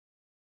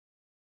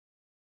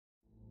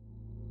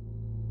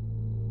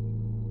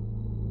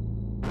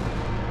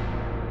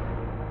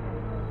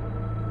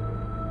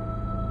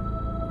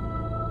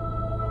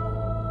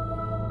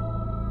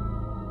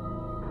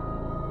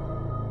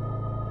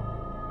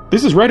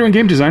This is writer and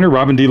game designer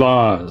Robin D.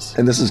 Laws.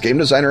 And this is game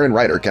designer and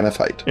writer Kenneth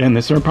Hite. And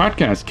this is our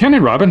podcast, Ken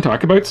and Robin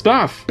Talk About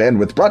Stuff.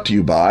 Bandwidth brought to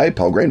you by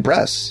Pelgrane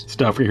Press.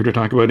 Stuff we're here to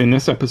talk about in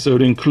this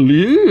episode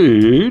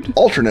include...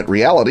 alternate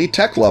reality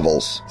tech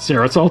levels.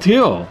 Sarah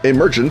Saltiel.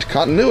 Emergent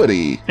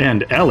continuity.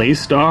 And Ellie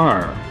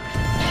Starr.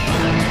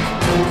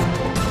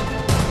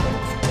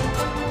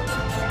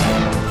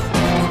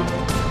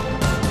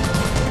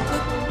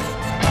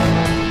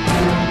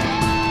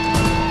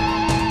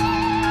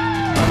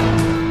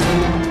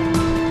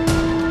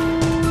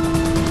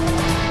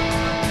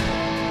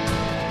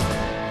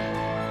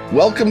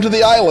 Welcome to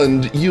the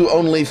Island You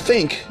Only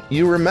Think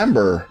You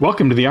Remember.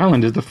 Welcome to the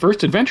Island is the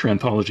first adventure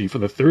anthology for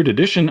the third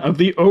edition of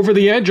the Over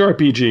the Edge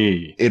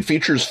RPG. It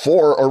features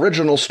 4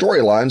 original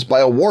storylines by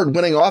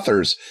award-winning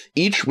authors,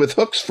 each with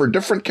hooks for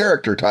different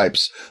character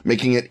types,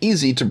 making it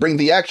easy to bring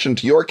the action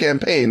to your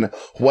campaign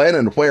when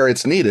and where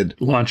it's needed.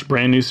 Launch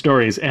brand new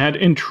stories, add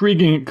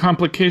intriguing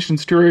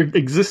complications to your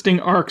existing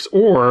arcs,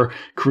 or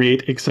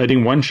create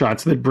exciting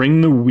one-shots that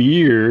bring the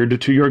weird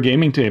to your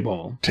gaming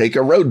table. Take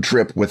a road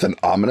trip with an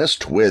ominous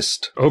twist.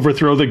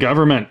 Overthrow the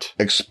government.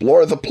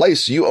 Explore the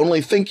place you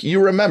only think you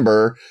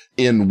remember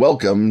in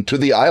Welcome to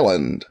the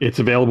Island. It's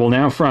available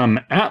now from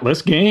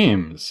Atlas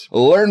Games.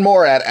 Learn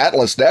more at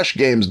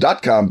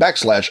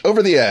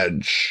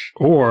atlas-games.com/overtheedge.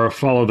 Or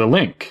follow the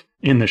link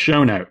in the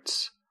show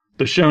notes.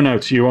 The show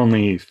notes you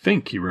only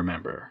think you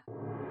remember.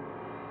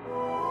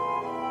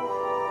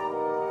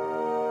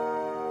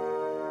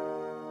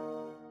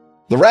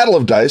 The rattle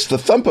of dice, the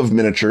thump of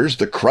miniatures,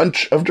 the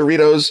crunch of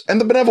Doritos, and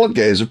the benevolent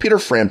gaze of Peter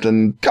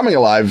Frampton coming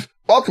alive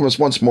welcome us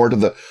once more to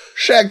the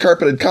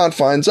shag-carpeted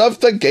confines of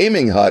the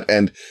Gaming Hut.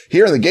 And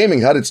here in the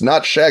Gaming Hut, it's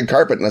not shag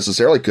carpet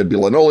necessarily. Could be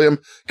linoleum,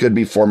 could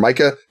be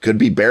formica, could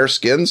be bear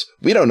skins.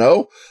 We don't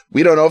know.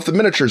 We don't know if the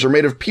miniatures are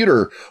made of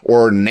pewter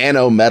or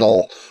nano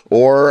metal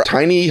or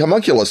tiny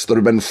homunculus that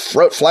have been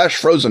flash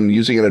frozen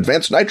using an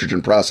advanced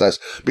nitrogen process,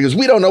 because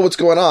we don't know what's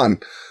going on.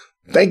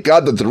 Thank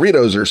God that the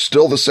Doritos are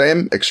still the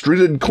same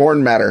extruded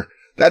corn matter.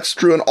 That's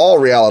true in all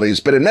realities,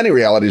 but in many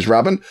realities,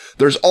 Robin,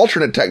 there's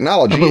alternate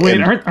technology. Oh, but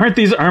wait, aren't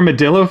these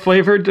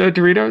armadillo-flavored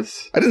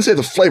Doritos? I didn't say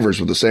the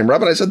flavors were the same,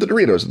 Robin. I said the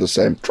Doritos are the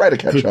same. Try to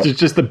catch up. It's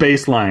just the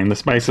baseline. The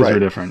spices are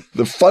different.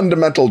 The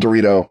fundamental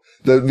Dorito,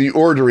 the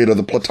Ur Dorito,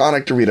 the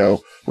platonic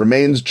Dorito,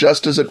 remains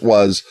just as it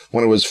was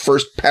when it was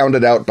first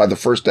pounded out by the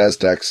first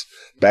Aztecs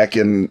back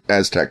in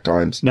Aztec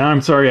times. Now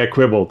I'm sorry I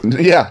quibbled.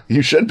 Yeah,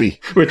 you should be.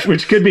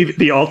 Which could be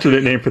the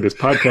alternate name for this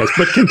podcast,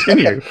 but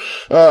continue.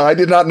 I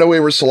did not know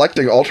we were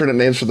selecting alternate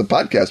names for the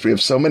podcast. We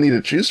have so many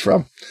to choose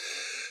from.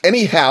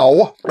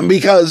 Anyhow,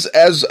 because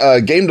as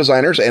game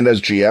designers and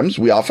as GMs,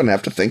 we often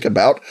have to think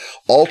about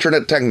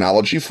alternate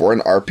technology for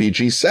an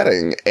RPG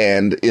setting.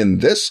 And in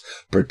this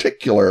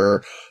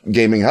particular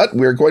Gaming Hut,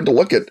 we're going to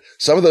look at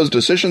some of those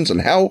decisions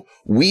and how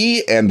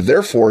we, and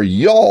therefore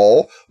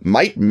y'all,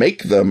 might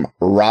make them.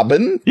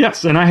 Robin?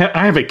 Yes, and I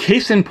have a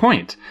case in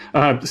point.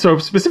 So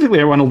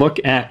specifically, I want to look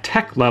at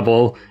tech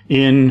level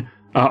in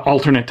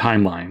alternate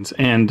timelines.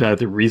 And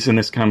the reason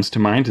this comes to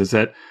mind is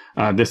that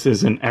this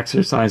is an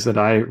exercise that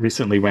I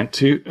recently went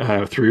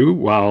through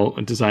while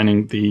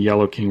designing the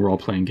Yellow King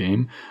role-playing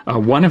game.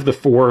 One of the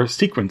 4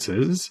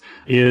 sequences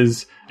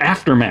is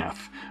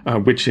Aftermath,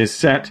 which is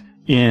set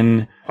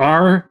in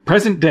our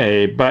present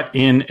day, but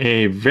in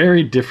a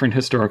very different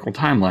historical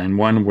timeline,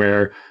 one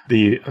where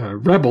the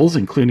rebels,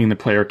 including the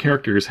player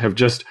characters, have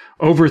just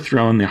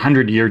overthrown the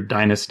 100-year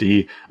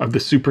dynasty of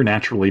the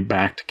supernaturally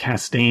backed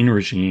Castaigne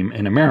regime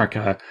in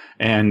America.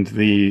 And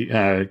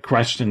the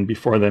question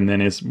before them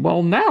then is,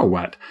 well, now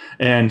what?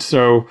 And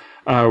so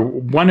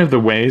one of the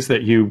ways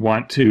that you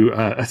want to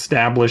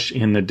establish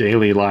in the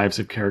daily lives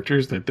of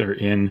characters that they're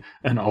in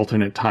an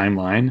alternate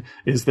timeline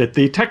is that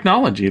the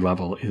technology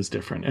level is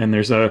different. And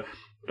there's a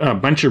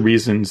bunch of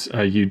reasons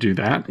you do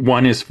that.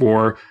 One is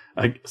for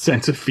a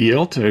sense of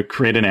feel, to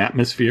create an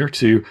atmosphere,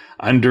 to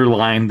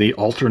underline the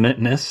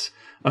alternateness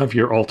of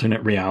your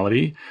alternate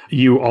reality.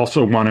 You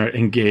also want to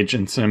engage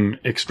in some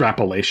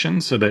extrapolation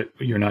so that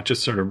you're not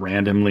just sort of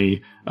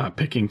randomly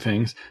picking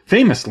things.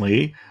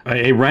 Famously,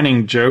 a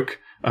running joke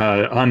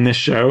on this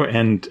show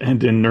and in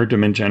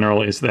nerddom in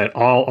general is that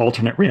all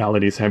alternate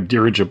realities have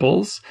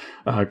dirigibles,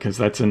 because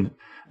that's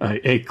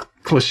a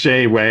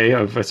cliche way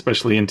of,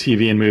 especially in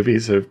TV and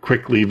movies, of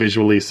quickly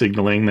visually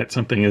signaling that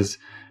something is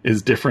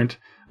different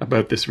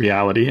about this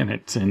reality. And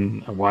it's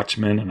in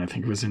Watchmen, and I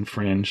think it was in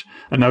Fringe.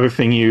 Another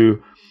thing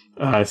you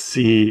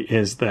see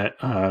is that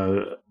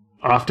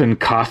often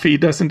coffee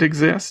doesn't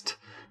exist,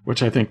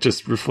 which I think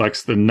just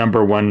reflects the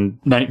number one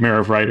nightmare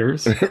of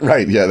writers.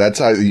 Right, yeah, that's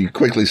how you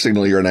quickly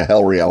signal you're in a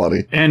hell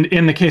reality. And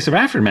in the case of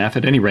Aftermath,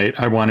 at any rate,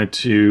 I wanted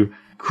to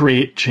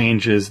create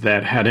changes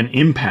that had an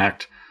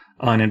impact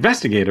on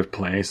investigative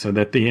play so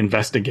that the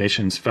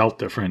investigations felt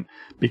different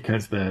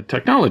because the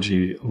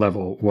technology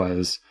level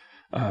was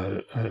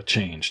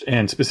changed.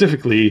 And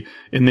specifically,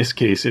 in this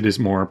case, it is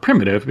more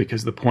primitive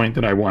because the point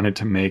that I wanted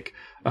to make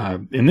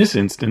in this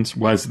instance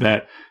was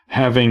that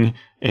having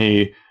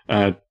a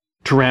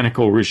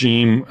tyrannical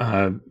regime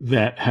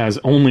that has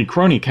only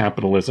crony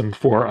capitalism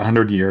for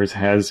 100 years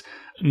has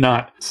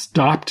not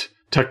stopped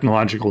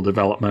technological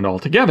development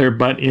altogether,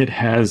 but it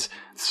has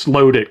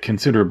slowed it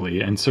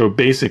considerably. And so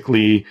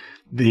basically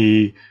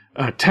the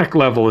tech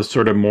level is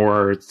sort of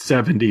more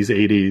 70s,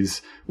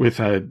 80s with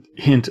a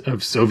hint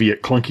of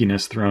Soviet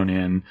clunkiness thrown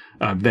in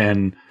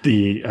than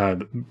the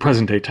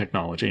present day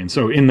technology. And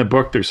so in the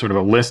book, there's sort of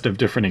a list of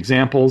different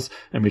examples,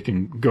 and we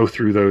can go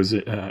through those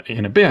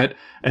in a bit.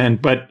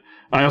 But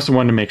I also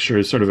wanted to make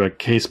sure, sort of a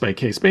case by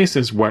case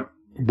basis, what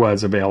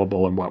was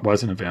available and what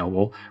wasn't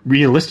available.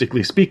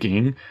 Realistically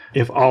speaking,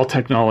 if all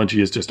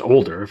technology is just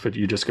older, if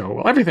you just go,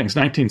 well, everything's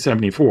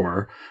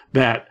 1974,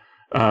 that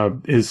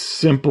is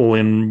simple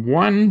in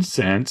one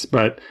sense,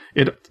 but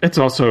it's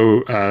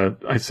also,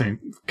 I think,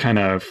 kind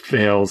of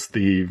fails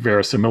the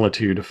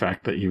verisimilitude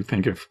effect that you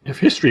think if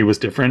history was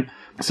different,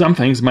 some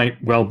things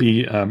might well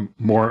be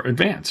more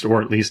advanced,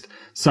 or at least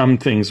some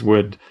things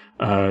would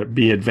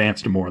be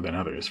advanced more than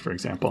others, for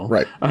example.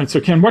 Right. So,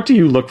 Ken, what do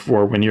you look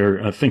for when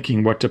you're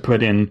thinking what to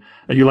put in?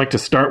 You like to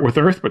start with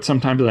Earth, but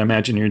sometimes I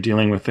imagine you're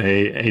dealing with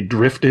a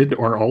drifted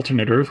or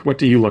alternate Earth. What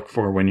do you look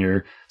for when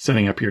you're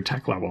setting up your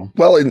tech level?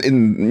 Well,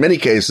 in many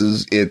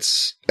cases,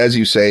 it's, as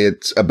you say,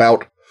 it's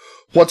about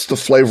what's the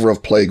flavor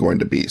of play going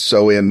to be.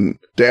 So in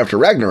Day After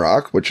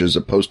Ragnarok, which is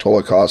a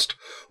post-Holocaust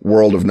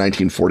world of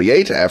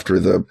 1948, after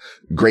the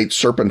Great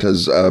Serpent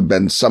has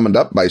been summoned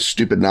up by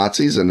stupid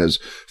Nazis and has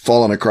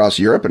fallen across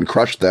Europe and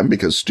crushed them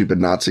because stupid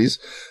Nazis,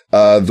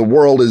 the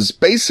world is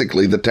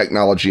basically the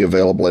technology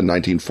available in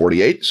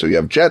 1948. So you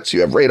have jets, you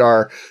have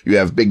radar, you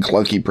have big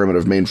clunky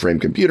primitive mainframe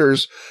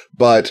computers,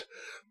 but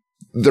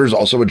there's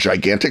also a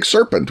gigantic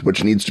serpent,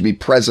 which needs to be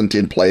present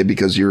in play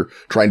because you're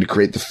trying to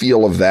create the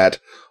feel of that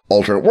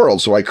alternate world.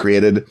 So I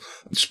created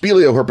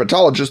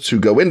speleoherpetologists who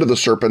go into the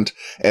serpent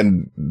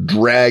and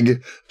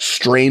drag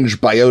strange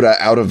biota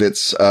out of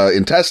its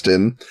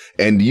intestine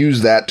and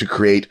use that to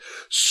create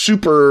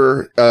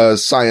super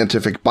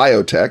scientific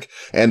biotech,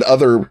 and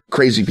other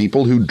crazy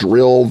people who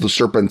drill the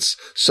serpent's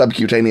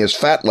subcutaneous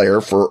fat layer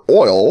for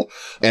oil.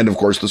 And of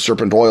course, the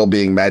serpent oil,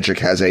 being magic,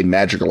 has a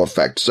magical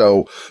effect.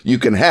 So you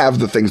can have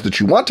the things that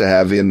you want to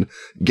have in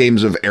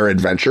games of air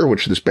adventure,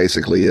 which this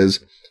basically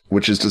is,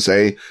 which is to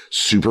say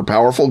super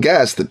powerful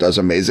gas that does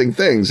amazing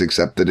things,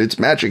 except that it's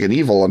magic and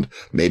evil, and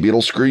maybe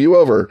it'll screw you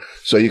over.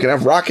 So you can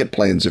have rocket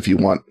planes if you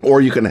want,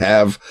 or you can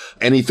have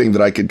anything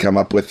that I could come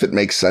up with that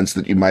makes sense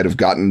that you might have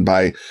gotten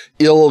by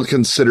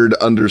ill-considered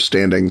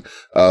understanding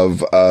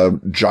of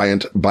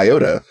giant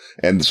biota.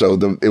 And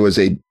so it was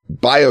a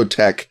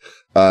biotech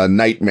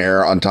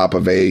nightmare on top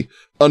of a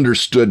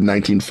understood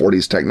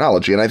 1940s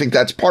technology. And I think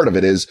that's part of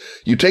it, is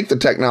you take the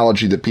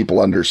technology that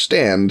people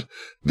understand.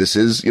 This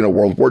is,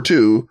 World War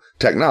II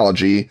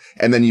technology,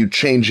 and then you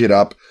change it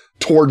up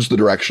towards the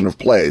direction of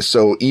play.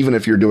 So even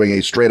if you're doing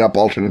a straight up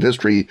alternate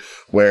history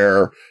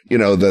where,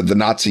 the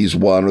Nazis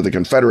won or the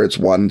Confederates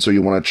won, so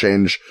you want to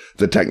change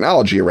the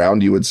technology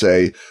around, you would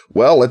say,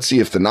 well, let's see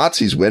if the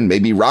Nazis win.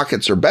 Maybe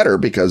rockets are better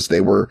because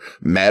they were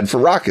mad for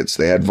rockets.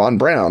 They had von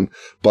Braun.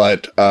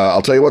 But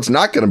I'll tell you what's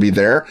not going to be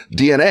there: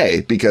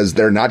 DNA, because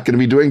they're not going to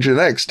be doing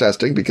genetics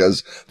testing,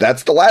 because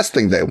that's the last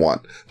thing they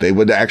want. They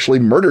would actually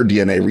murder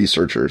DNA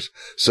researchers.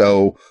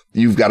 So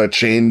you've got to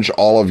change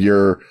all of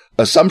your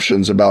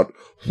assumptions about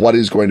what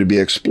is going to be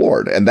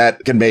explored. And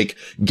that can make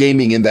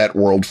gaming in that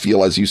world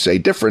feel, as you say,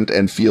 different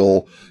and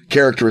feel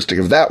characteristic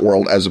of that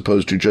world, as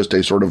opposed to just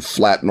a sort of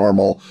flat,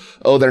 normal,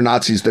 oh, they're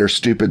Nazis, they're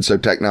stupid, so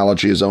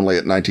technology is only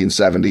at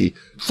 1970,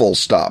 full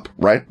stop,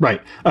 right?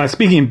 Right.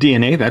 Speaking of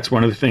DNA, that's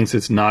one of the things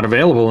that's not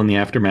available in the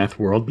Aftermath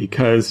world,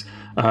 because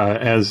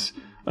as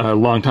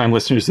longtime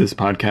listeners to this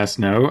podcast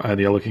know,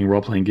 the Yellow King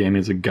role-playing game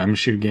is a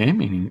gumshoe game,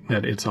 meaning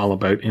that it's all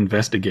about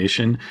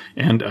investigation.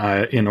 And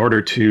in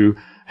order to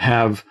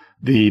have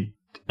the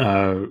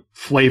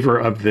flavor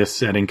of this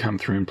setting come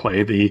through and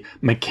play, the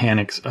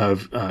mechanics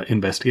of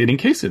investigating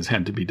cases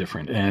had to be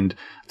different. And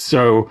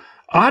so,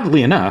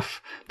 oddly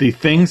enough, the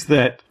things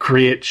that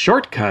create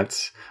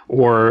shortcuts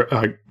or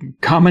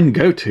common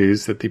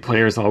go-tos that the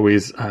players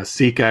always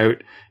seek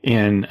out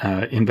in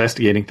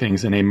investigating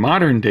things in a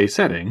modern-day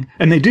setting,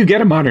 and they do get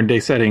a modern-day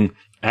setting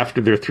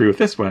after they're through with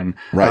this one.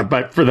 Right.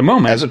 But for the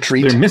moment, as a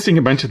treat, they're missing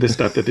a bunch of the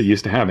stuff that they're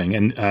used to having.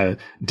 And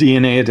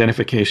DNA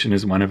identification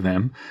is one of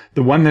them.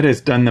 The one that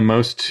has done the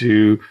most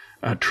to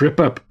trip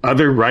up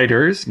other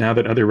writers, now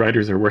that other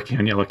writers are working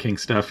on Yellow King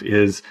stuff,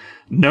 is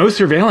no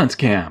surveillance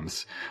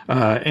cams.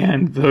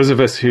 And those of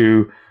us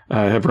who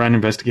have run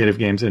investigative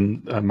games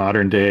in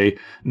modern day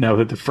know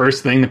that the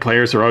first thing the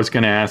players are always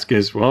going to ask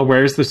is, well,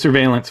 where's the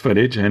surveillance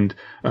footage? And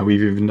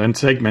we've even done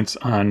segments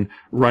on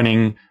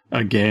running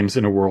games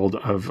in a world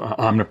of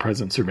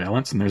omnipresent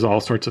surveillance, and there's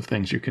all sorts of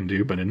things you can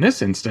do. But in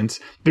this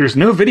instance, there's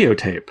no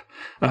videotape.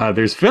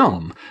 There's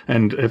film.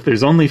 And if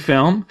there's only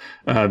film,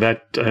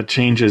 that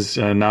changes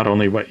not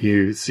only what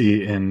you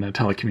see in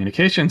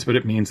telecommunications, but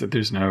it means that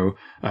there's no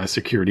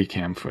security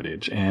cam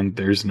footage. And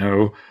there's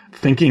no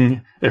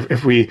thinking,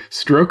 if we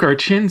stroke our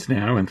chins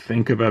now and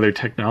think of other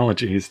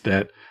technologies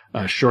that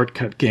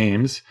shortcut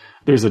games.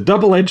 There's a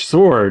double-edged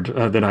sword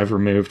that I've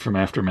removed from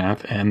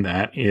Aftermath, and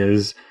that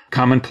is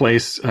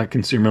commonplace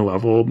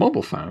consumer-level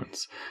mobile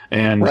phones.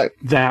 And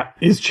that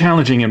is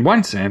challenging in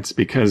one sense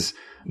because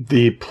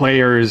the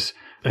players,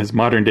 as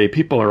modern-day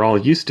people, are all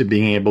used to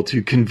being able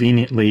to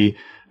conveniently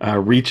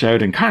reach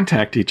out and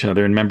contact each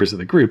other and members of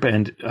the group.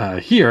 And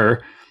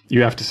here,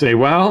 you have to say,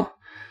 well,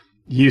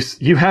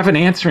 you have an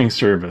answering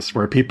service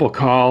where people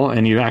call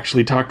and you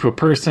actually talk to a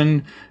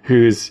person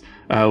who's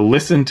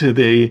listened to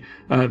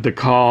the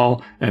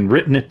call and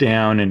written it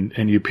down,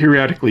 and you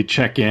periodically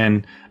check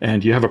in,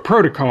 and you have a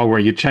protocol where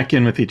you check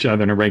in with each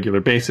other on a regular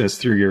basis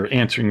through your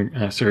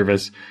answering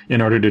service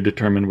in order to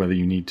determine whether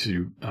you need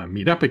to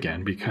meet up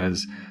again.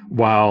 Because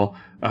while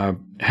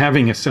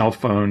having a cell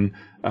phone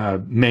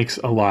makes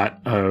a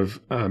lot of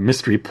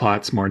mystery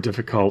plots more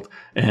difficult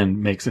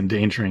and makes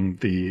endangering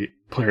the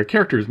player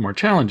characters more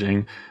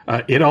challenging,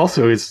 it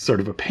also is sort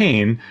of a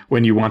pain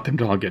when you want them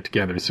to all get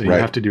together. So you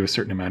have to do a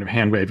certain amount of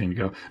hand waving to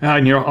go,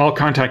 and I'll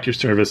contact your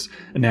service.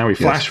 And now we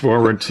flash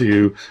forward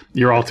to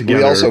you're all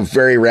together. We also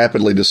very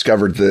rapidly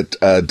discovered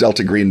that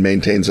Delta Green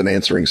maintains an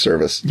answering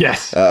service.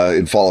 Yes.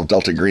 In Fall of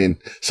Delta Green,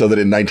 so that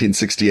in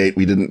 1968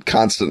 we didn't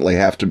constantly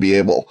have to be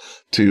able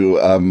to,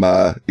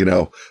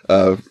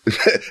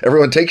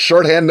 everyone take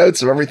shorthand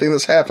notes of everything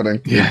that's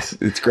happening. Yes.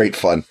 It's great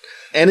fun.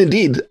 And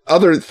indeed,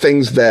 other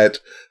things that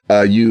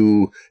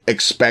you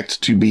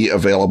expect to be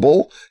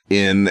available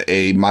in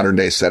a modern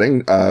day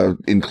setting,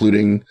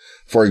 including,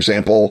 for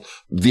example,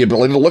 the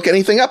ability to look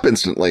anything up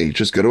instantly.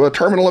 Just go to a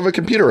terminal of a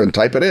computer and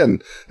type it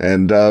in.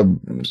 And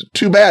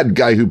too bad,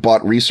 guy who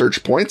bought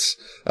research points.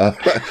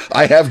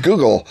 I have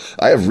Google.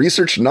 I have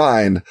Research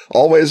 9,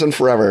 always and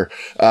forever.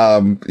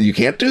 You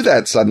can't do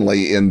that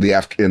suddenly in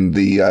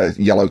the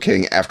Yellow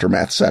King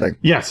Aftermath setting.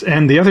 Yes,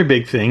 and the other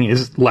big thing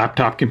is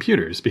laptop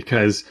computers,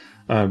 because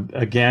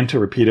again, to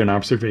repeat an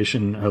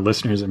observation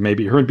listeners have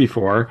maybe heard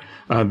before,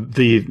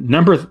 the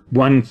number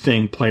one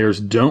thing players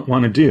don't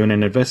want to do in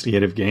an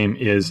investigative game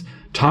is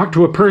talk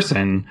to a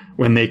person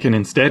when they can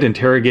instead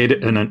interrogate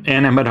an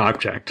inanimate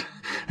object.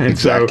 And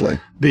exactly.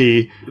 So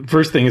the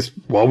first thing is,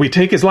 well, we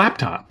take his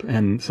laptop.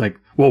 And it's like,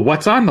 well,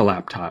 what's on the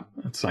laptop?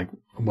 It's like,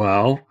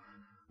 well,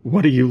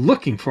 what are you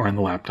looking for on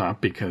the laptop?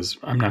 Because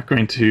I'm not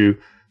going to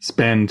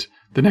spend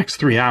the next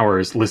 3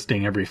 hours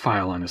listing every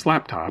file on his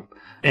laptop.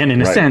 And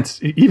in a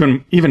sense,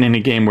 even in a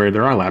game where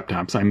there are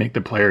laptops, I make the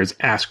players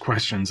ask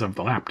questions of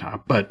the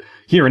laptop. But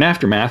here in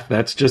Aftermath,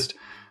 that's just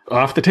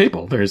off the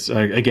table. There's,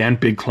 again,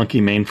 big clunky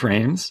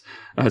mainframes.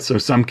 So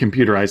some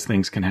computerized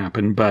things can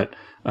happen, but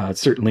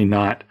certainly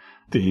not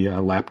the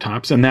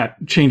laptops. And that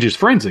changes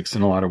forensics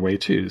in a lot of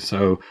ways, too.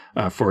 So,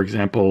 for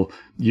example,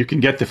 you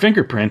can get the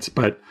fingerprints,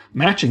 but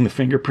matching the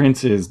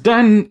fingerprints is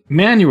done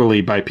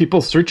manually by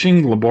people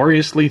searching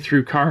laboriously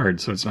through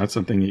cards. So it's not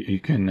something you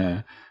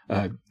can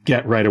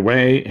get right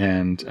away,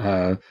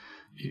 and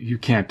you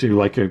can't do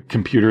like a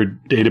computer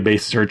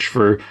database search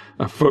for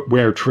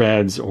footwear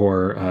treads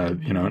or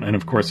and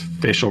of course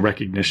facial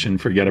recognition.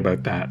 Forget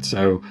about that.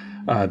 So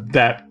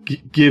that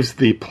gives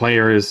the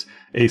players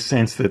a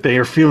sense that they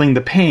are feeling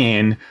the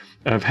pain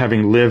of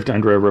having lived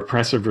under a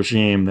repressive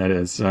regime that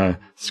has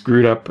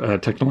screwed up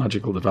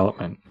technological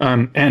development.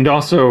 And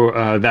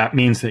also that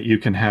means that you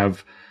can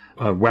have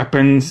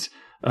weapons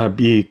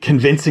be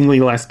convincingly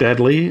less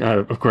deadly.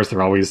 Of course,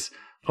 they're always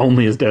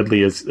only as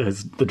deadly as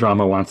the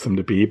drama wants them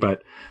to be,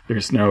 but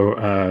there's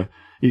no,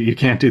 you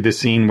can't do the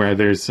scene where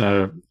there's,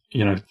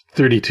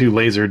 32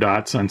 laser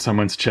dots on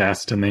someone's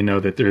chest and they know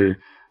that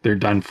they're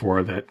done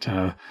for.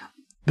 That,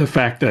 the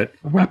fact that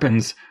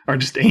weapons are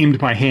just aimed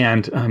by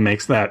hand,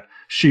 makes that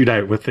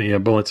shootout with the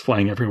bullets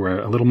flying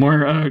everywhere a little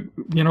more,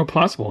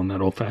 plausible in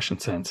that old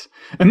fashioned sense.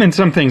 And then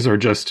some things are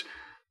just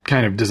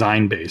kind of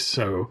design based.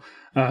 So,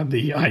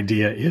 the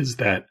idea is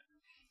that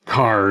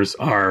cars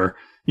are,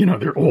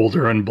 they're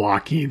older and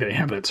blocky. They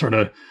have that sort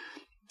of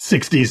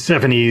 60s,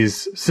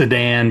 70s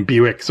sedan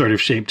Buick sort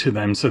of shape to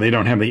them. So they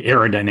don't have the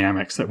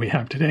aerodynamics that we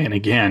have today. And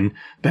again,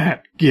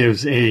 that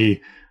gives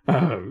a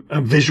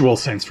visual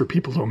sense for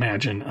people to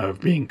imagine of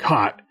being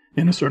caught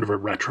in a sort of a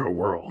retro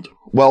world.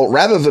 Well,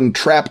 rather than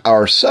trap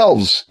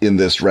ourselves in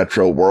this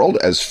retro world,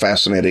 as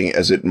fascinating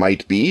as it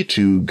might be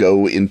to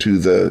go into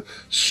the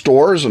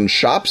stores and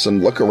shops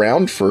and look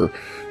around for,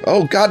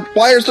 oh God,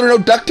 why is there no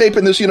duct tape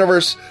in this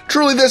universe?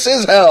 Truly, this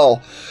is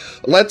hell.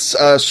 Let's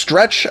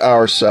stretch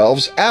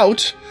ourselves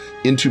out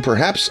into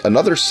perhaps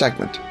another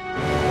segment.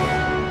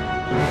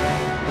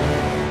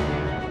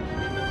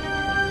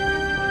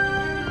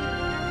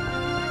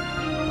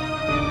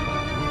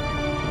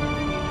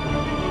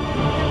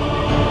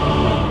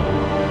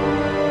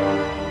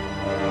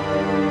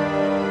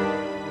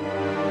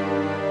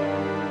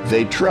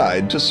 They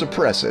tried to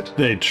suppress it.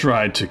 They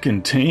tried to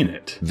contain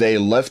it. They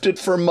left it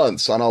for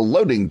months on a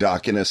loading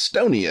dock in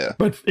Estonia.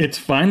 But it's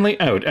finally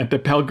out at the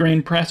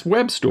Pelgrane Press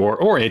web store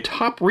or a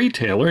top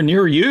retailer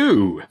near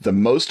you. The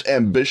most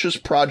ambitious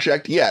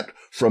project yet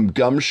from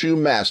Gumshoe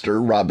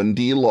master Robin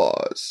D.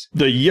 Laws.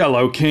 The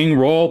Yellow King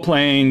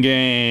role-playing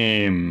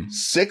game.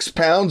 6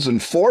 pounds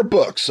and 4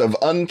 books of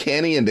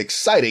uncanny and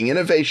exciting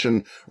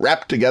innovation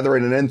wrapped together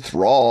in an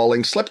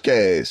enthralling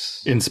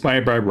slipcase.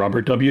 Inspired by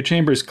Robert W.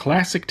 Chambers'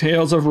 classic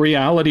tales of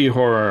reality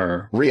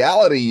horror.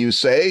 Reality, you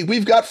say?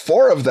 We've got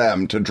 4 of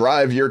them to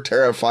drive your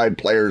terrified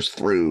players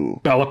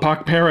through. Belle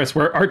Epoque Paris,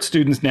 where art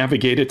students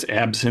navigate its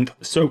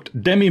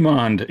absinthe-soaked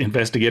demi-monde,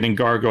 investigating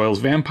gargoyles,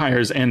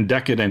 vampires, and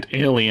decadent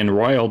alien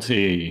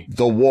royalty.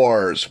 The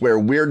Wars, where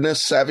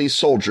weirdness-savvy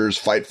soldiers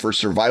fight for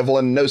survival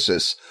and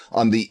gnosis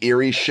on the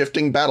eerie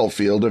shifting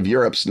battlefield of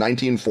Europe's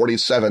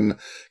 1947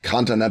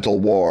 Continental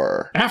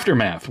War.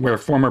 Aftermath, where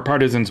former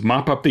partisans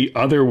mop up the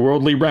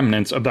otherworldly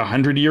remnants of the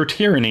 100-year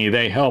tyranny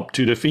they helped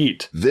to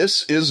defeat.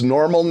 This is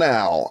normal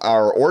now,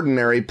 our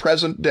ordinary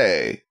present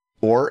day.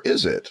 Or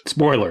is it?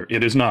 Spoiler,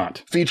 it is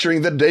not.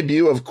 Featuring the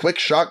debut of Quick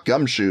Shock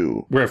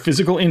Gumshoe, where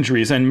physical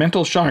injuries and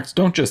mental shocks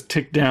don't just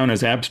tick down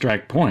as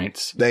abstract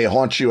points. They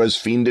haunt you as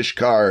fiendish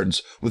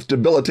cards, with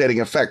debilitating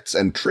effects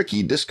and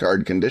tricky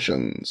discard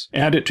conditions.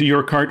 Add it to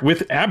your cart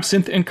with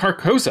Absinthe and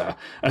Carcosa,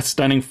 a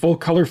stunning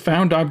full-color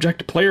found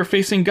object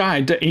player-facing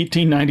guide to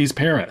 1890s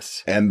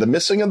Paris. And The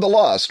Missing and the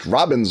Lost,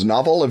 Robin's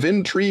novel of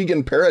intrigue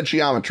and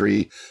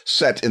parageometry,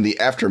 set in the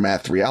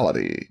Aftermath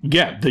reality.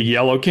 Get the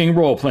Yellow King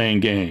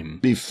role-playing game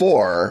before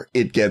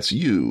it gets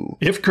you.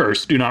 If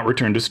cursed, do not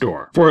return to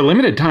store. For a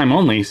limited time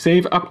only,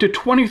 save up to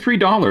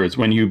 $23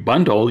 when you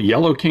bundle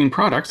Yellow King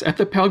products at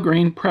the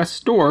Pelgrane Press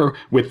store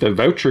with the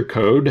voucher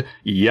code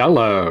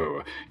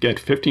YELLOW. Get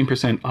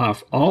 15%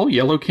 off all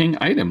Yellow King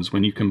items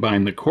when you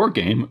combine the core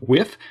game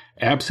with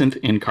Absinthe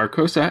in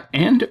Carcosa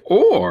and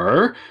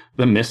or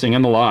The Missing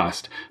and the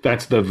Lost.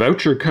 That's the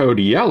voucher code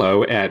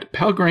YELLOW at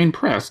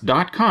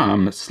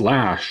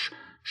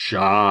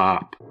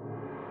pelgranepress.com/shop.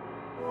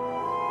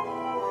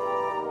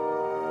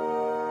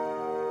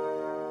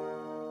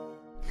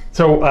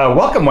 So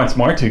welcome once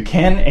more to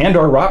Ken and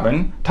or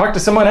Robin Talk to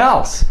Someone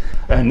Else.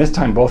 And this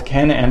time both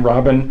Ken and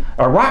Robin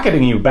are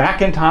rocketing you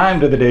back in time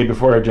to the day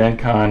before Gen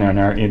Con in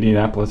our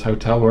Indianapolis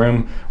hotel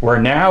room,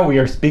 where now we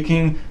are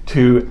speaking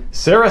to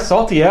Sarah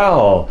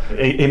Saltiel,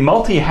 a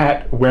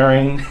multi-hat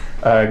wearing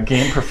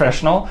game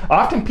professional.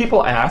 Often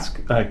people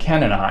ask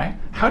Ken and I,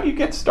 how do you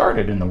get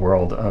started in the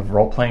world of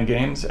role-playing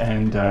games?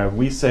 And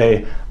we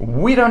say,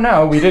 we don't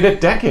know. We did it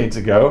decades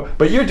ago,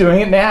 but you're doing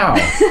it now.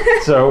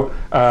 So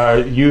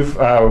you've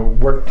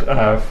worked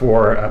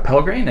for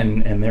Pelgrane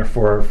and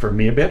therefore for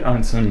me a bit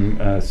on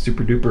some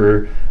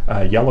super-duper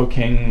Yellow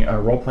King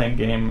role-playing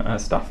game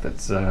stuff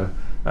that's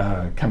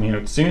coming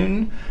out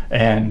soon.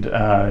 And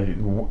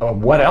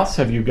what else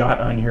have you got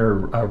on your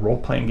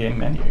role-playing game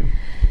menu?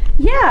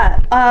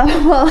 Yeah,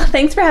 well,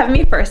 thanks for having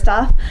me first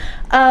off.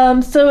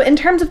 So in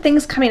terms of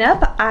things coming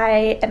up,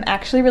 I am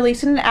actually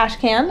releasing an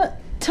Ashcan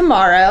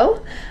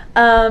tomorrow.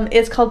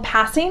 It's called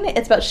Passing.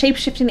 It's about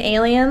shape-shifting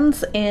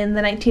aliens in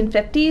the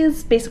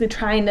 1950s, basically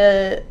trying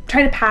to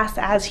pass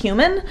as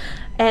human,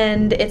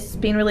 and it's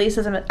being released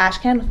as an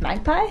Ashcan with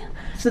Magpie.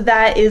 So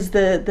that is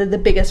the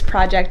biggest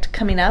project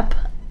coming up.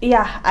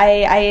 Yeah,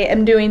 I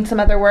am doing some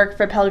other work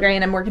for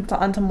Pelgrane. I'm working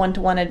on some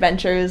one-to-one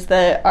adventures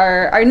that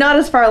are not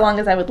as far along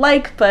as I would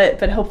like,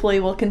 but hopefully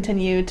will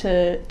continue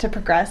to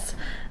progress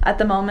at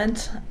the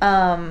moment.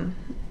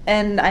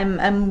 And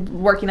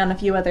I'm working on a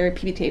few other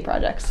PBTA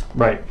projects.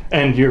 Right,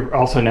 and you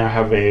also now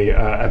have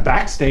a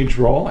backstage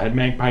role at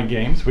Magpie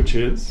Games, which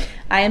is?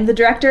 I am the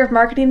Director of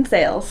Marketing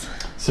Sales.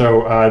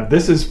 So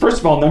this is, first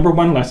of all, number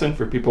one lesson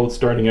for people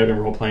starting out in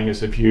role-playing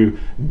is if you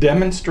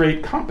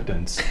demonstrate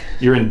competence,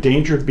 you're in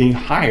danger of being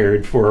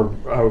hired for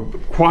a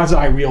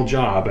quasi-real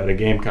job at a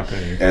game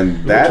company,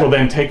 and that, which will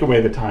then take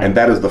away the time. And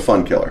that is the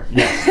fun killer.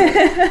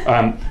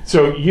 Yes.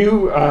 So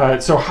you,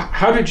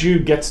 how did you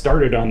get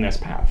started on this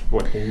path?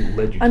 What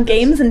led you to on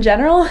games in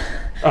general?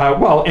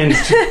 Well, and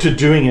to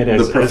doing it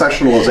as the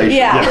professionalization.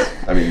 Yeah. Yes.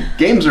 I mean,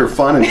 games are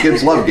fun and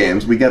kids love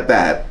games. We get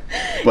that.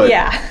 But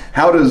yeah.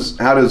 how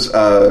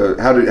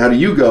do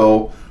you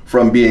go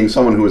from being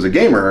someone who is a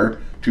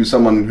gamer to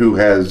someone who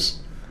has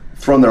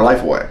thrown their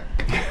life away?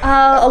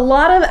 A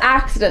lot of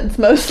accidents,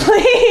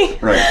 mostly.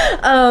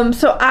 Right.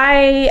 So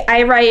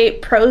I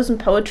write prose and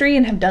poetry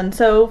and have done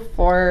so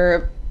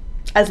for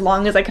as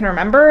long as I can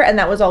remember, and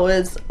that was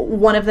always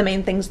one of the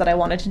main things that I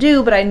wanted to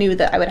do, but I knew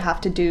that I would have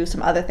to do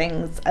some other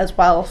things as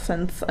well,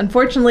 since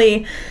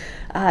unfortunately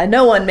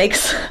no one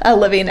makes a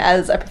living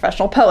as a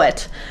professional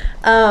poet.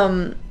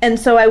 And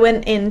so I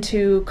went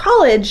into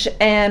college,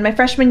 and my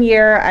freshman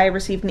year I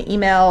received an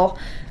email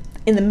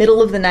in the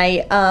middle of the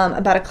night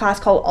about a class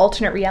called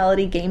Alternate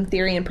Reality Game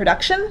Theory and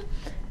Production,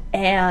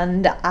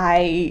 and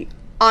I,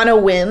 on a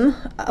whim,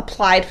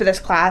 applied for this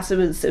class. It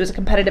was a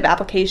competitive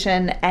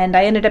application, and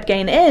I ended up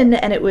getting in,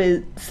 and it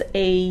was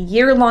a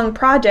year-long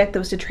project that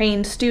was to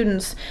train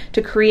students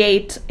to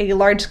create a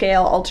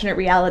large-scale alternate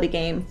reality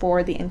game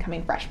for the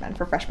incoming freshmen,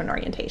 for freshman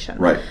orientation.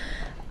 Right.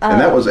 And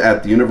that was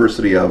at the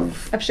University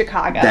of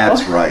Chicago.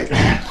 That's right.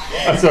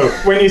 So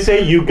when you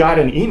say you got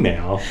an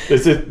email,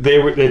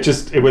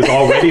 it was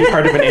already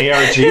part of an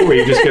ARG where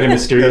you just get a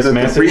mysterious The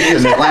message.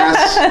 previous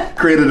class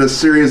created a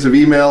series of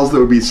emails that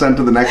would be sent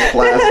to the next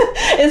class.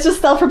 It's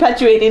just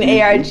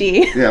self-perpetuating ARG.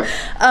 Yeah.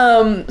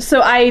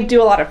 So I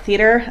do a lot of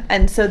theater,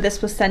 and so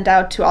this was sent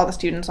out to all the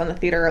students on the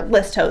theater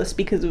list host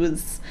because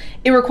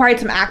it required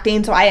some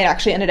acting, so I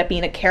actually ended up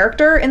being a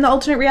character in the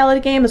alternate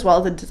reality game as well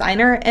as a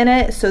designer in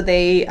it, so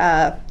they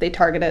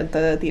targeted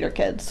the theater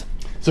kids.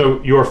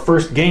 So your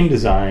first game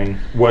design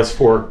was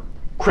for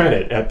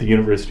credit at the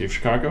University of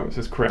Chicago, is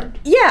this correct?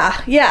 Yeah.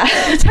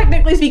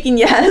 Technically speaking,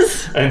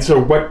 yes. And so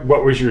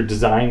what was your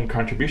design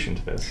contribution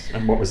to this,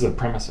 and what was the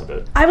premise of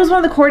it? I was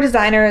one of the core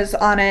designers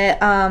on it.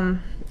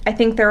 I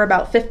think there were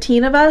about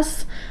 15 of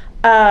us.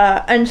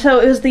 And so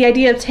it was the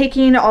idea of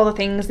taking all the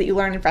things that you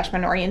learn in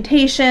freshman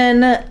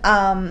orientation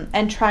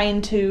and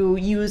trying to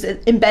use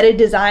embedded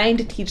design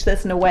to teach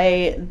this in a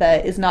way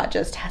that is not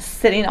just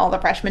sitting all the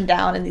freshmen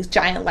down in these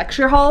giant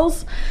lecture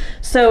halls.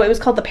 So it was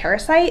called The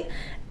Parasite.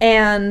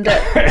 And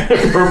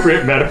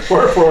appropriate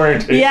metaphor for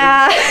orientation.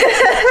 Yeah.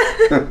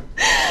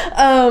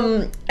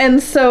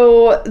 And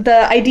so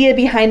the idea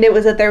behind it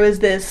was that there was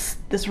this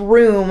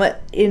room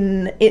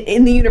in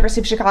the University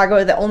of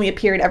Chicago that only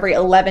appeared every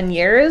 11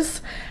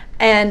 years.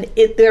 And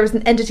there was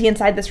an entity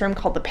inside this room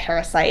called the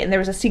Parasite, and there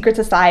was a secret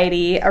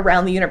society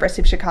around the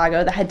University of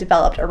Chicago that had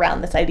developed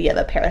around this idea of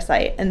a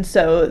parasite. And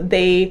so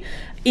they,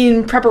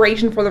 in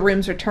preparation for the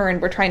room's return,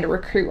 were trying to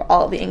recruit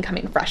all of the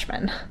incoming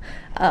freshmen.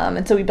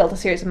 And so we built a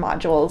series of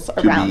modules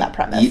around that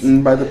premise.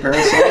 Eaten by the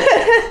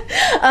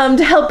parasite?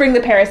 To help bring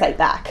the parasite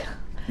back.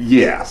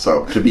 Yeah,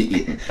 so to be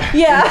eaten.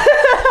 Yeah.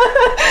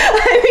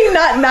 I mean,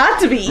 not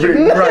to be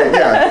eaten. Right,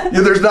 yeah.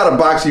 There's not a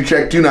box you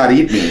check, do not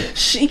eat me.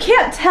 You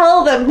can't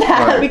tell them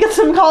that. Right. We get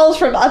some calls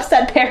from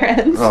upset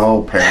parents.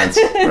 Oh, parents.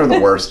 They're the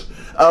worst.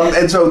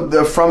 And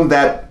so from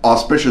that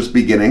auspicious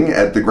beginning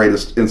at the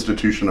greatest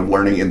institution of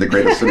learning in the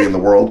greatest city in the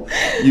world,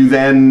 you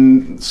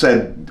then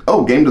said,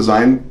 oh, game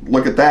design,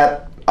 look at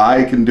that.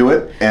 I can do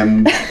it.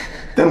 And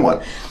then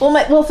what?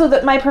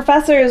 So my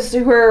professors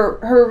who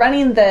were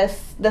running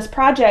this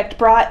project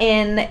brought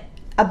in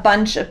a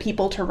bunch of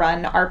people to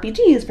run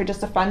RPGs for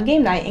just a fun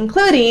game night,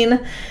 including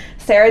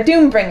Sarah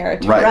Doombringer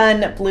to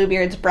run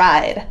Bluebeard's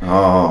Bride.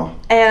 Oh.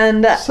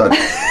 And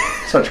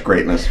such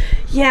greatness.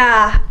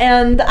 Yeah,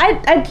 and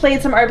I'd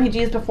played some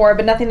RPGs before,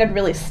 but nothing had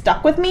really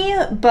stuck with me.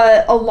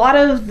 But a lot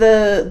of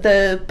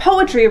the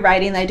poetry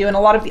writing that I do and a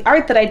lot of the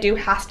art that I do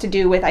has to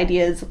do with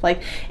ideas of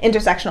like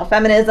intersectional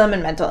feminism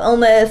and mental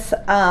illness.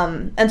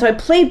 And so I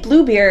played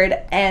Bluebeard,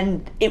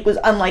 and it was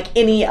unlike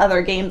any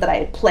other game that I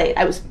had played.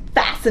 I was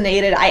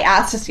fascinated. I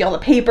asked to see all the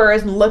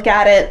papers and look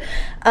at it.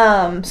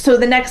 So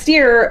the next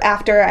year,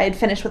 after I had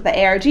finished with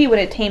the ARG, when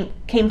it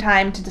came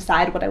time to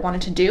decide what I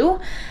wanted to do,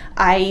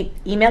 I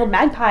emailed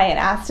Magpie and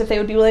asked if they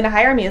would be willing to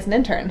hire me as an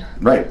intern.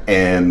 Right,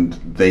 and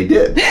they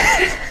did.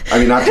 I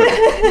mean, not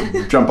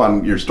to jump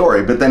on your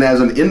story, but then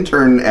as an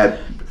intern at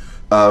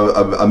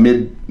a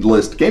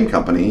mid-list game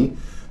company,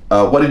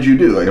 what did you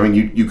do? I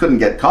mean, you couldn't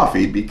get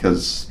coffee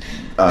because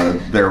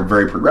they're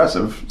very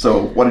progressive.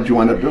 So what did you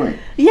wind up doing?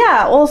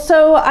 Yeah, well,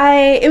 so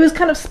it was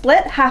kind of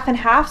split half and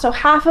half. So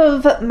half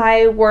of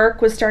my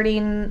work was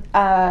beginning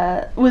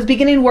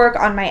work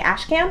on my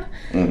Ashcan.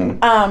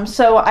 Mm-hmm.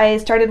 So I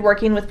started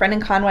working with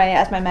Brendan Conway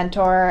as my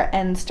mentor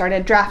and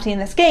started drafting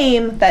this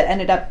game that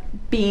ended up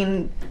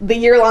being the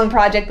year-long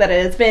project that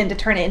it has been to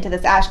turn it into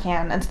this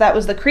Ashcan. And so that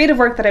was the creative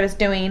work that I was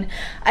doing.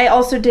 I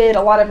also did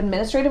a lot of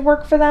administrative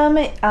work for them,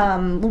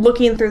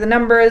 looking through the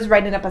numbers,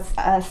 writing up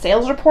a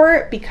sales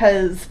report,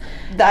 because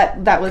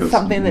that was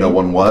something that no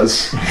one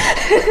was.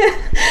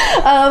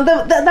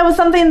 that was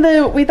something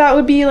that we thought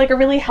would be like a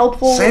really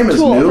helpful Same as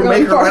tool new, for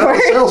make her write up a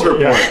sales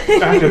report. Yeah.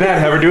 After that,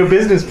 have her do a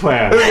business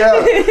plan.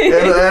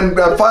 Yeah, and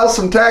file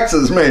some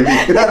taxes, maybe.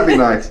 That'd be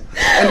nice.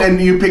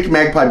 And you picked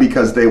Magpie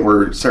because they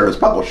were Sarah's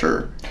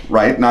publisher,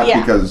 right? Not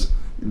because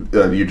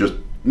you just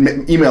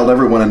emailed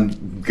everyone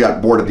and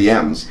got bored of the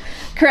M's.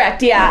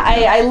 Correct. Yeah,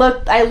 I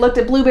looked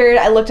at Bluebeard.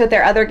 I looked at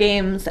their other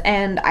games,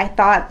 and I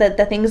thought that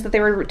the things that they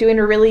were doing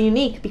were really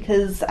unique,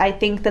 because I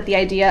think that the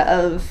idea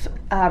of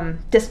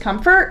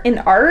discomfort in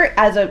art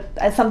as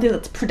something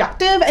that's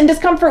productive and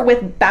discomfort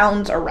with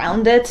bounds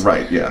around it,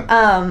 right?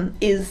 Yeah,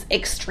 is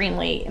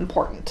extremely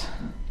important.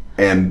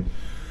 And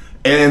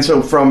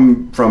so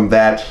from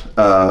that,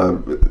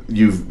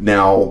 you've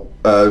now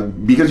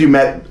because you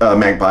met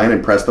Magpie and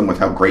impressed them with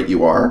how great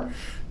you are.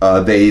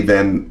 They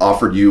then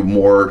offered you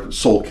more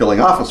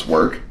soul-killing office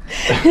work,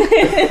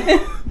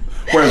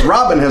 whereas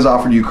Robin has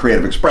offered you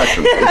creative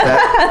expression. Is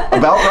that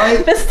about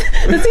right? This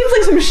seems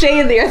like some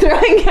shade that you're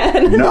throwing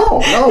in.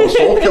 No.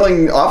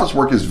 Soul-killing office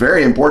work is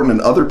very important,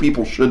 and other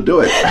people should do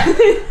it,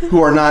 who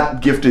are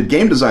not gifted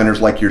game designers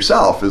like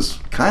yourself, is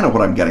kind of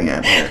what I'm getting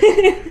at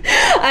here.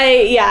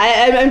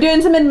 I'm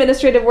doing some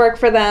administrative work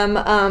for them,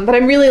 but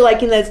I'm really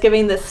liking that it's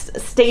giving this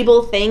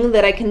stable thing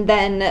that I can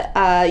then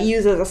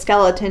use as a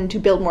skeleton to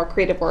build more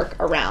creative work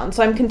around.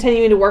 So I'm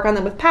continuing to work on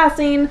them with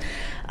Passing,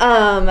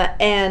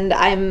 and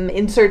I'm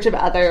in search of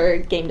other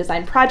game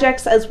design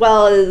projects, as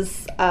well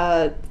as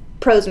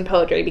prose and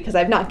poetry, because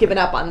I've not given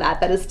up on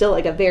that. That is still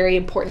like a very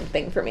important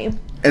thing for me.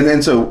 And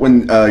then so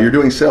when you're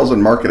doing sales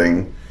and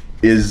marketing,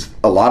 is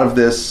a lot of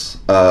this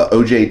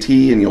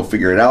OJT and you'll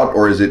figure it out,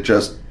 or is it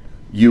just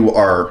you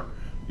are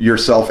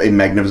yourself a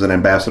magnificent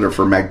ambassador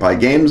for Magpie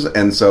Games,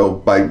 and so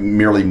by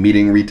merely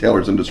meeting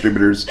retailers and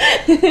distributors,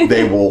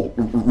 they will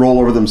roll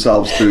over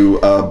themselves to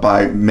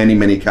buy many,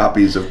 many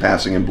copies of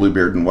Passing and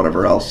Bluebeard and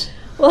whatever else?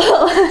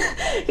 Well,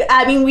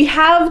 I mean, we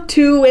have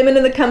 2 women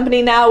in the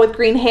company now with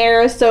green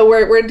hair, so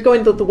we're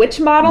going to the witch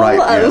model.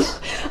 Right,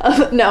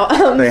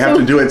 they have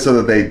to do it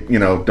so that they,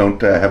 don't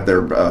have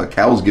their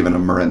cows given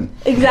them Marin.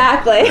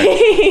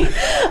 Exactly.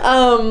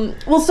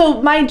 Well,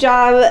 so my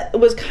job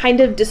was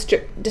kind of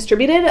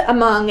distributed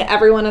among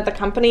everyone at the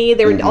company.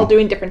 They were all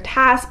doing different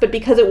tasks, but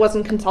because it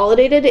wasn't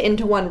consolidated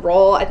into one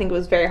role, I think it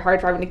was very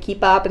hard for everyone to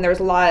keep up, and there was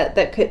a lot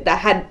that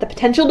had the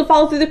potential to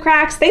fall through the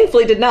cracks.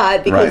 Thankfully, did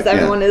not, because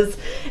everyone is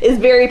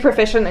very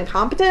proficient and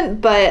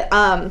competent, but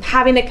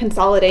having it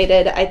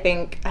consolidated, I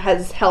think,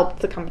 has helped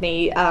the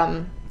company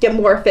get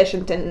more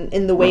efficient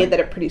in the way that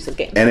it produces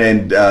games.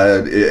 And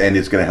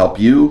it's going to help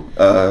you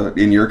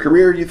in your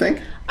career, you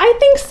think? I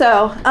think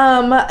so.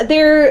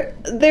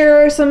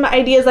 There are some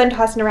ideas I'm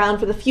tossing around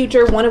for the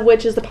future, one of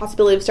which is the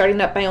possibility of starting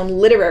up my own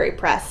literary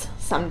press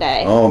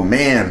someday. Oh,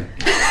 man.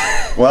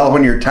 Well,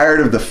 when you're tired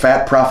of the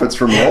fat profits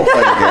from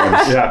role-playing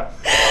games,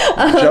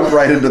 jump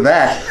right into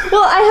that.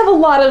 Well, I have a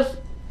lot of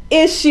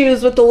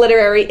issues with the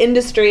literary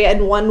industry,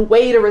 and one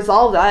way to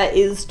resolve that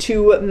is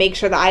to make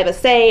sure that I have a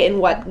say in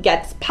what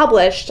gets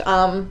published.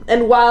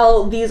 And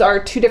while these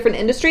are 2 different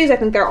industries, I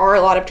think there are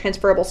a lot of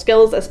transferable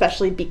skills,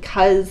 especially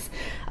because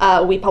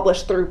we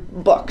publish through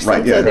books.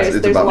 Right, yeah, so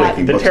it's about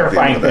making The books.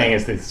 terrifying thing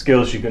is the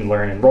skills you can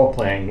learn in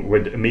role-playing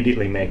would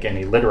immediately make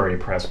any literary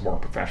press more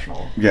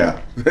professional.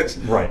 Yeah.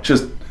 Right.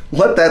 Just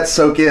let that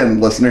soak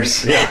in,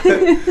 listeners.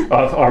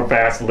 Of our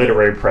vast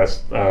literary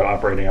press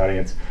operating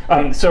audience.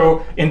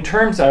 So in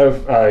terms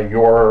of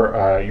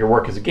your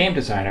work as a game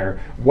designer,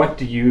 what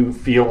do you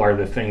feel are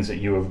the things that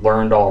you have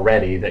learned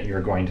already that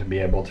you're going to be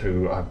able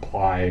to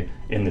apply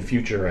in the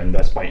future, and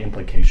thus by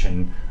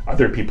implication,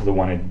 other people who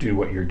want to do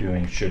what you're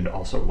doing should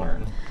also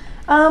learn?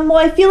 Well,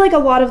 I feel like a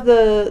lot of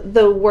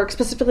the work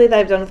specifically that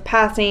I've done with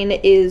Passing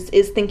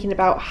is thinking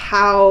about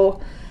how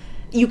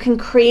you can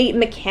create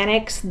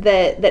mechanics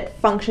that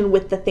function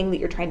with the thing that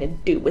you're trying to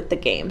do with the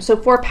game. So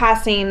for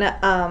Passing,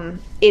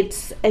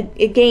 it's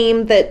a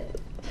game that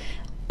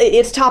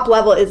its top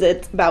level is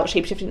it's about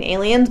shapeshifting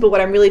aliens, but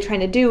what I'm really trying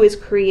to do is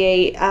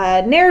create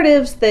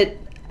narratives that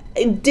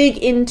dig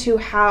into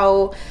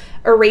how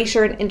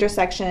erasure and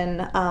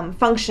intersection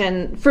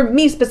function, for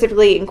me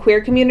specifically in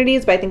queer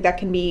communities, but I think that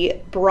can be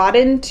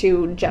broadened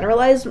to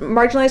generalized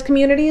marginalized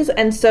communities.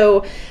 And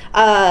so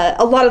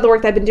a lot of the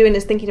work that I've been doing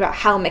is thinking about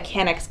how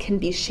mechanics can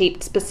be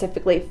shaped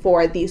specifically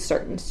for these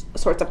certain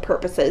sorts of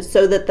purposes,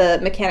 so that the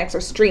mechanics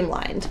are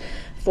streamlined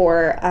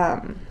for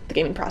the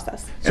gaming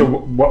process. So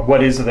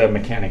what is the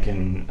mechanic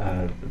in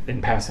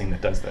Passing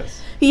that does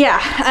this? Yeah,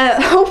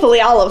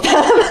 hopefully all of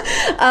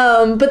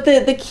them. But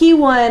the key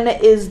one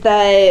is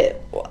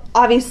that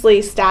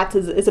obviously stats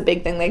is a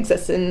big thing that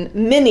exists in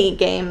many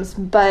games,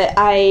 but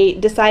I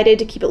decided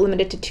to keep it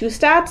limited to 2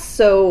 stats.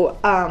 So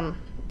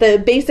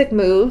the basic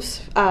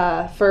moves,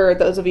 for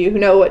those of you who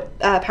know what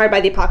Powered by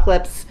the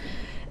Apocalypse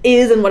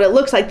is and what it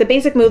looks like, the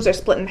basic moves are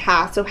split in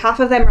half. So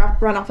half of them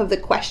run off of the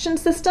question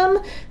system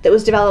that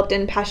was developed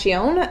in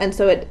Passion, and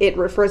so it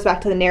refers back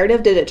to the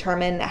narrative to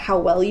determine how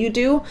well you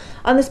do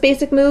on this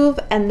basic move.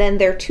 And then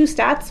there are 2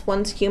 stats,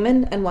 one's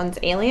human and one's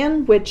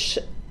alien, which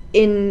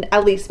in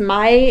at least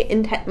my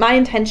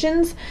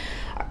intentions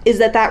is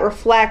that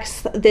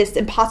reflects this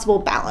impossible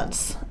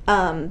balance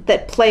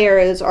that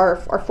players are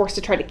forced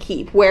to try to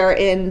keep,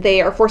 wherein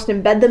they are forced to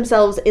embed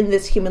themselves in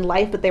this human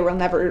life, but they will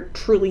never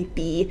truly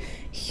be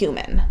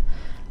human.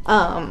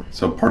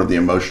 So part of the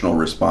emotional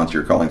response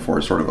you're calling for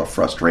is sort of a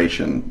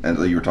frustration, and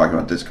you were talking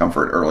about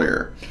discomfort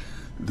earlier.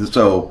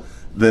 So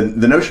the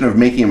notion of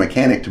making a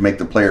mechanic to make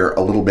the player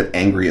a little bit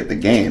angry at the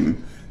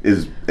game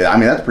is, I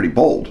mean, that's pretty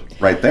bold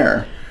right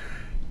there.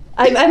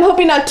 I'm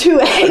hoping not too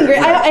angry.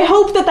 I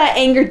hope that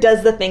anger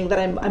does the thing that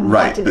I'm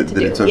wanting it to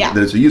do. That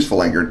it's a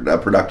useful anger, a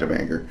productive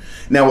anger.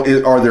 Now,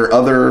 are there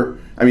other...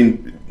 I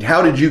mean,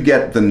 how did you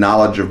get the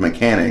knowledge of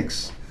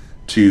mechanics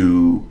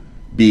to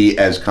be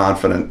as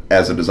confident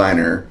as a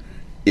designer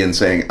in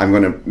saying, I'm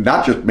going to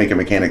not just make a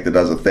mechanic that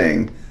does a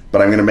thing,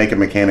 but I'm going to make a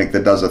mechanic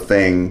that does a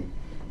thing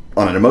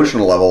on an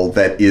emotional level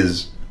that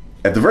is,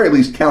 at the very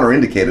least,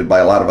 counterindicated by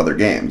a lot of other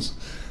games?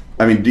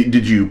 I mean,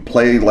 did you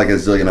play like a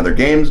zillion other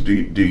games? Do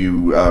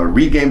you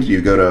read games? Do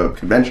you go to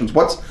conventions?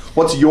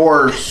 What's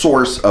your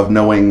source of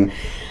knowing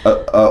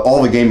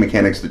all the game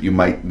mechanics that you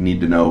might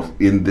need to know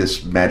in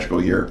this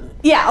magical year?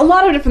 Yeah, a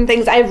lot of different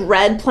things. I've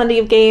read plenty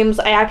of games.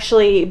 I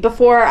actually,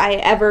 before I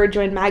ever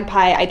joined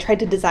Magpie, I tried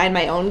to design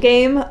my own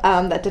game.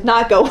 That did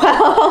not go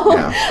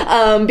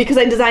well because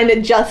I designed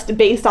it just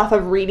based off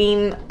of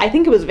reading, I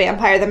think it was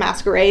Vampire the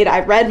Masquerade.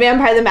 I read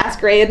Vampire the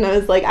Masquerade and I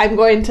was like, I'm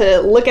going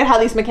to look at how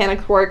these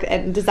mechanics work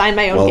and design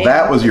my own game. Well,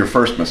 that was your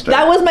first mistake.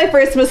 That was my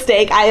first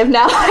mistake. I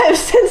have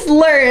since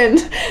learned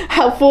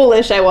how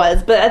foolish I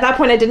was. But at that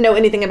point, I didn't know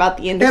anything about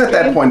the industry. And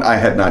at that point, I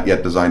had not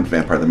yet designed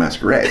Vampire the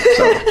Masquerade.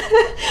 So.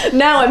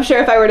 Now I'm sure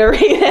if I were to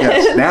read it.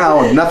 Yes,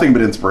 now nothing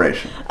but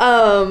inspiration.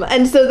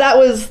 And so that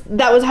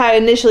was how I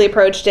initially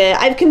approached it.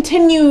 I've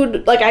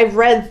continued, like I've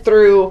read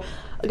through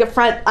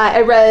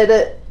I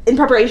read in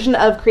preparation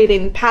of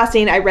creating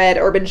Passing, I read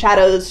Urban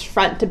Shadows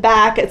front to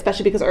back,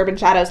 especially because Urban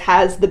Shadows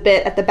has the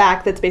bit at the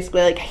back that's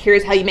basically like,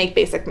 here's how you make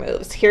basic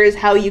moves. Here's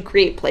how you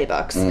create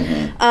playbooks.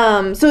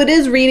 Mm-hmm. So it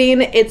is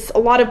reading. It's a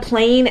lot of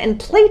playing and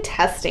play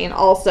testing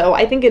also.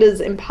 I think it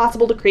is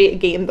impossible to create a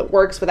game that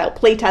works without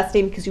play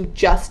testing because you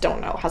just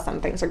don't know how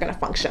some things are going to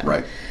function.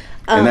 Right.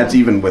 And that's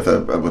even with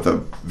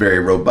a very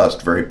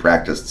robust, very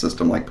practiced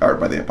system like Powered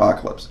by the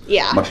Apocalypse.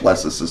 Yeah. Much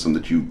less a system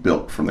that you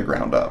built from the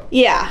ground up.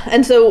 Yeah.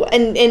 And so,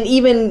 and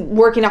even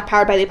working off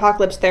Powered by the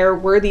Apocalypse, there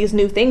were these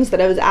new things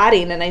that I was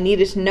adding, and I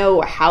needed to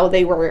know how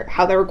they were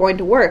going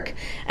to work.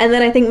 And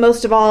then I think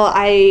most of all,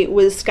 I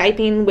was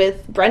Skyping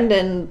with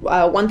Brendan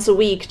once a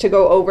week to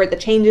go over the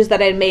changes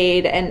that I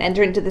made and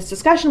enter into this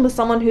discussion with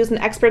someone who's an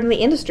expert in the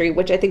industry,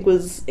 which I think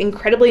was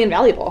incredibly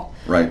invaluable.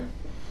 Right.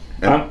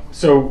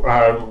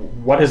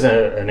 What is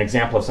an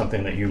example of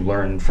something that you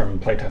learned from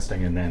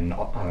playtesting and then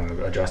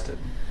adjusted?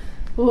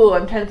 Ooh,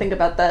 I'm trying to think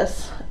about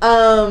this.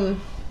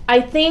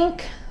 I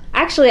think,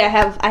 actually, I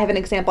have an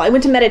example. I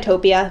went to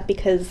Metatopia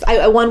because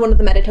I won one of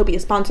the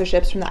Metatopia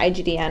sponsorships from the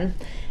IGDN.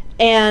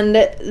 And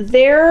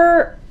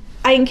there,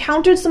 I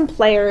encountered some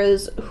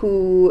players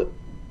who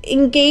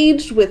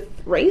engaged with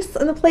race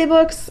in the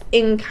playbooks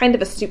in kind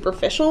of a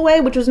superficial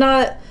way, which was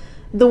not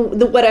the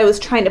what I was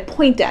trying to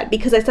point at,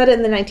 because I said it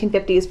in the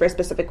 1950s for a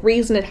specific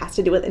reason. It has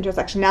to do with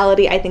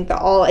intersectionality. I think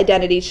that all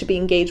identities should be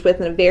engaged with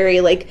in a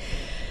very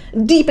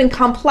deep and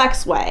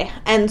complex way.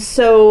 And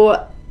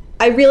so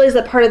I realized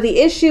that part of the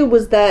issue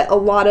was that a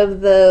lot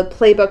of the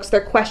playbooks, their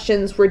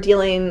questions were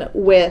dealing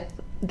with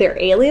their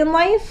alien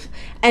life,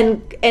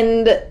 and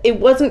it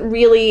wasn't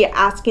really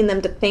asking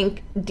them to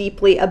think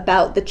deeply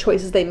about the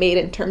choices they made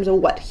in terms of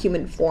what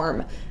human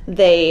form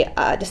they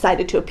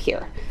decided to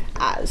appear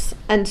as.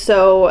 And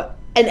so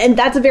and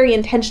that's a very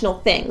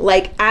intentional thing.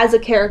 Like, as a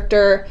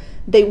character,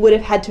 they would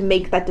have had to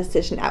make that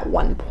decision at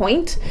one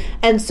point.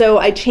 And so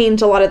I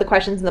changed a lot of the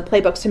questions in the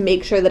playbooks to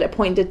make sure that it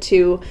pointed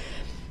to,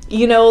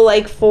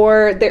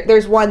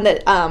 there's one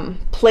that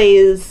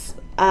plays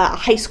a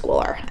high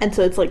schooler. And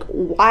so it's like,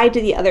 why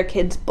do the other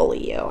kids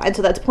bully you? And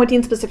so that's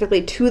pointing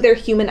specifically to their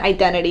human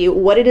identity,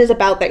 what it is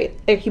about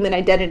their human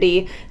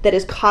identity that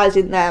is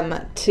causing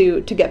them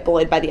to get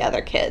bullied by the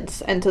other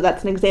kids. And so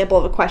that's an example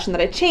of a question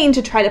that I changed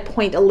to try to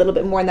point a little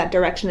bit more in that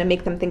direction and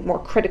make them think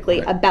more critically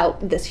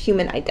about this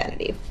human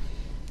identity.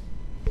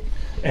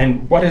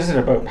 And what is it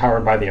about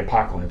Powered by the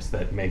Apocalypse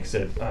that makes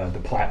it the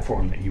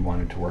platform that you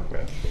wanted to work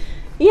with?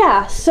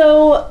 Yeah,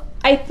 so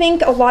I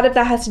think a lot of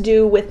that has to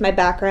do with my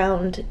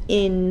background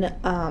in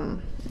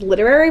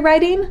literary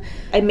writing.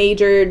 I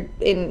majored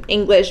in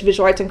English,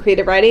 visual arts, and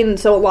creative writing, and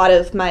so a lot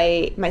of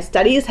my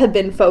studies have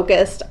been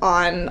focused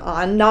on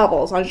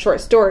novels, on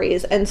short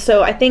stories. And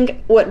so I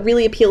think what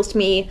really appeals to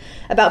me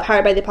about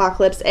Powered by the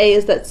Apocalypse,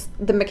 is that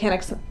the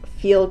mechanics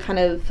feel kind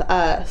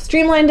of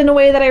streamlined in a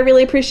way that I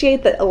really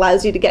appreciate, that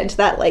allows you to get into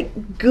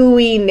that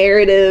gooey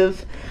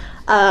narrative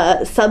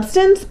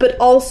substance, but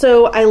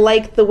also I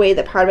like the way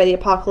that Powered by the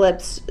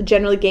Apocalypse,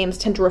 generally games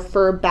tend to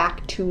refer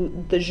back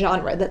to the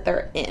genre that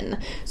they're in.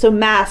 So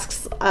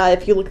Masks,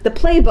 if you look at the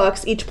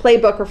playbooks, each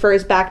playbook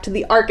refers back to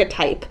the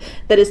archetype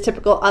that is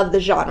typical of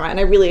the genre, and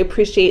I really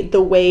appreciate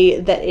the way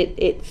that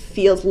it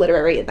feels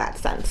literary in that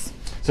sense.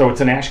 So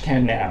it's an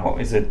Ashcan now.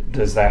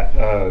 Does that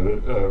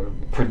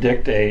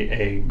predict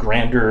a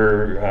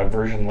grander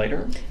version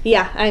later?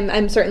 Yeah,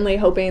 I'm certainly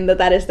hoping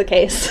that is the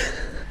case.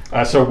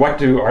 So what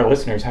do our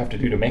listeners have to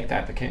do to make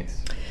that the case?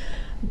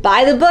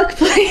 Buy the book,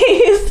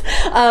 please.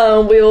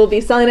 We will be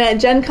selling it at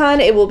Gen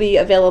Con. It will be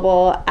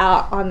available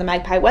out on the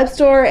Magpie web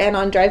store and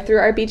on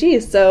DriveThru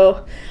RPG.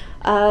 So,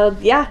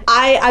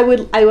 I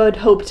would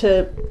hope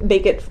to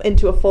make it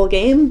into a full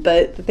game,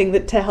 but the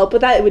thing to help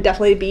with that, it would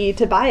definitely be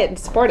to buy it and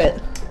support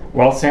it.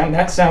 Well, Sam,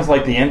 that sounds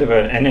like the end of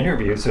an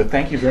interview, so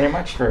thank you very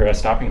much for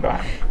stopping by.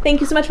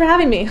 Thank you so much for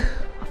having me.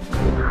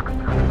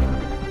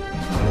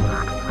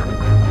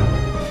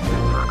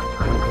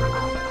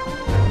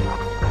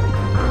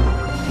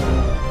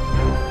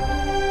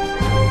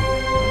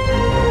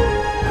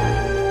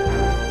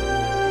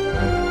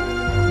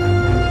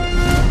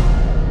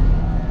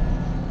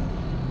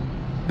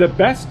 The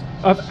best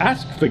of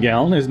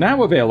Askfageln is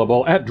now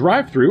available at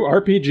DriveThru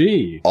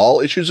RPG.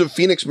 All issues of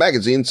Phoenix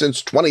Magazine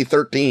since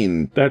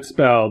 2013. That's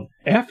spelled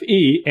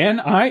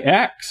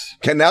F-E-N-I-X.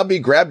 Can now be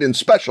grabbed in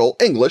special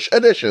English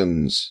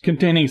editions.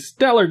 Containing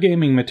stellar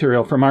gaming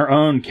material from our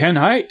own Ken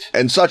Hite.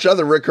 And such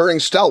other recurring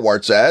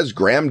stalwarts as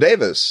Graham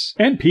Davis.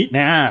 And Pete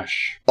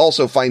Nash.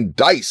 Also find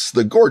Dice,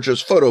 the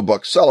gorgeous photo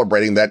book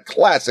celebrating that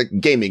classic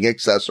gaming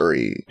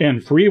accessory.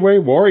 And Freeway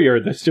Warrior,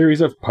 the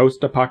series of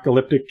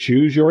post-apocalyptic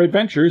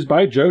choose-your-adventures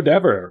by Joe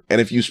Dever. And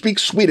if you speak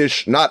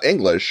Swedish, not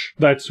English,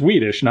 that's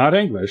Swedish, not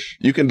English,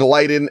 you can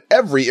delight in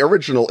every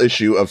original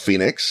issue of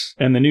Phoenix.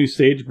 And the new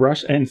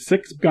Sagebrush and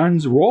Six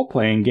Guns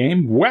role-playing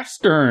game,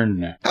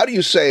 Western. How do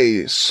you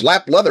say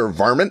slap leather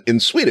varmint in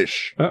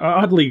Swedish?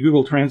 Oddly,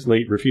 Google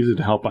Translate refuses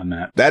to help on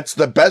that. That's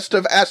the best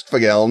of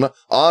Astfageln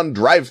on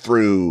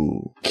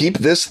Drive-Thru. Keep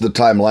this the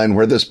timeline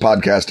where this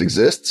podcast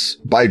exists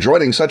by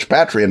joining such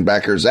Patreon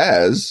backers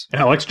as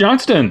Alex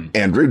Johnston,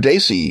 Andrew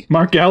Dacey,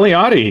 Mark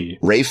Galliotti,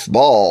 Rafe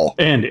Ball,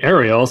 and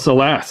Ariel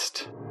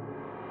Celeste.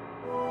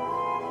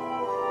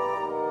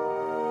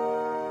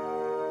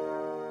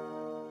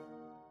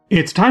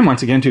 It's time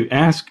once again to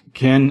ask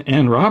Ken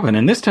and Robin,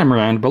 and this time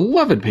around,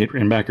 beloved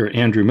Patreon backer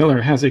Andrew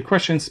Miller has a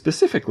question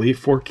specifically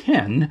for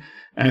Ken,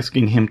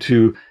 asking him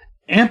to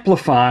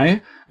amplify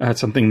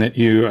something that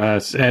you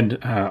said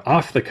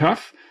off the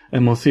cuff,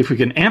 and we'll see if we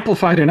can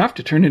amplify it enough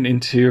to turn it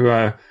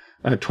into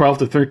 12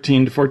 to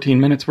 13 to 14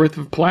 minutes worth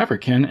of palaver,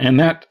 Ken. And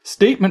that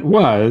statement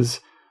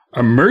was,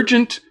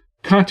 emergent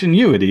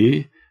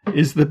continuity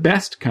is the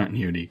best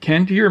continuity.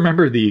 Ken, do you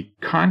remember the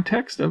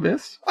context of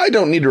this? I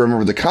don't need to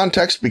remember the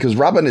context because,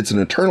 Robin, it's an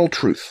eternal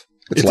truth.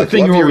 It's like a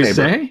thing you always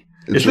say?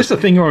 Is this a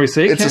thing you always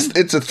say, Ken?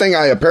 It's a thing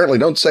I apparently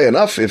don't say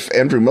enough if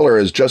Andrew Miller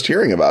is just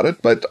hearing about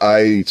it, but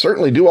I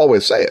certainly do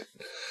always say it.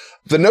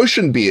 The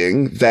notion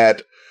being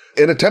that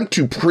an attempt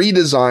to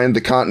pre-design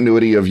the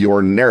continuity of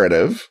your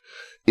narrative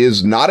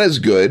is not as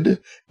good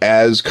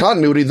as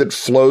continuity that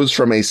flows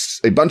from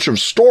a bunch of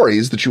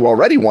stories that you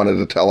already wanted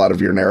to tell out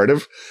of your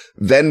narrative,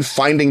 then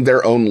finding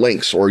their own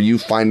links, or you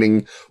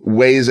finding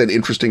ways and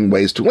interesting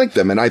ways to link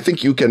them. And I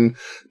think you can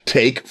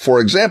take, for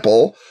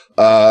example,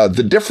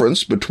 the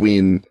difference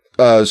between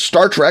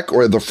Star Trek,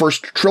 or the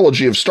first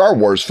trilogy of Star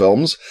Wars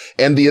films,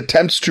 and the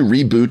attempts to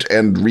reboot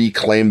and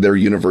reclaim their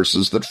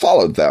universes that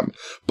followed them.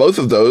 Both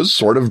of those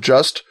sort of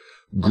just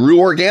grew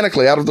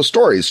organically out of the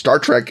stories. Star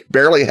Trek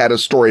barely had a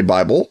story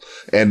Bible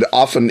and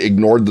often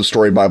ignored the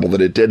story Bible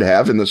that it did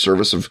have in the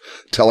service of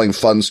telling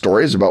fun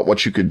stories about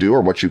what you could do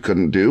or what you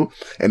couldn't do.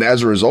 And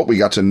as a result, we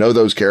got to know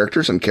those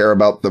characters and care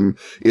about them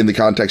in the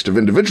context of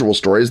individual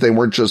stories. They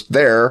weren't just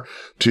there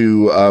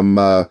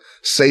to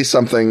say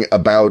something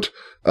about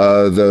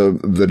the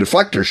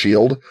deflector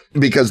shield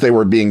because they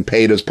were being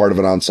paid as part of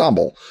an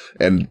ensemble,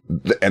 and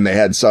they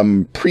had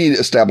some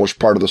pre-established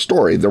part of the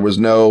story. There was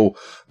no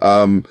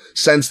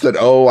sense that,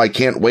 I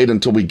can't wait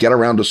until we get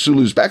around to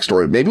Sulu's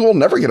backstory. Maybe we'll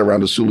never get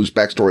around to Sulu's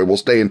backstory. We'll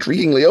stay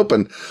intriguingly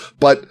open,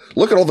 but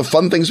look at all the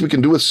fun things we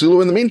can do with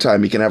Sulu in the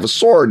meantime. He can have a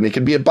sword, and he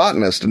can be a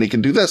botanist, and he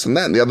can do this and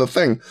that and the other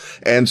thing.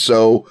 And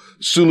so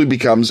Sulu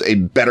becomes a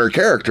better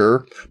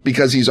character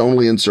because he's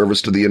only in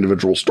service to the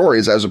individual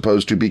stories, as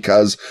opposed to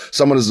because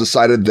someone has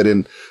decided that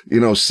in,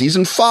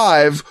 season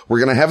 5, we're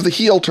going to have the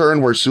heel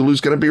turn where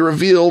Sulu's going to be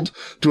revealed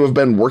to have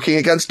been working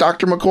against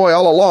Dr. McCoy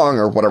all along,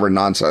 or whatever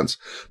nonsense,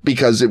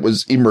 because it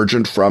was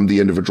emergent from the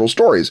individual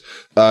stories.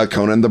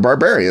 Conan the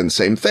Barbarian,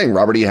 same thing.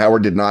 Robert E.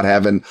 Howard did not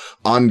have an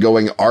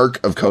ongoing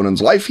arc of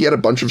Conan's life. He had a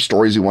bunch of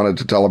stories he wanted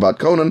to tell about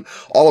Conan,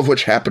 all of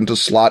which happened to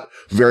slot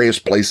various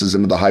places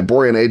into the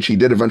Hyborian Age. He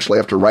did eventually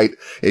have to write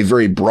a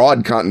very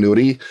broad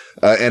continuity,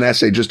 an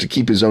essay just to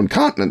keep his own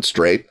continent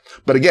straight.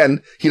 But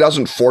again, he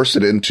doesn't force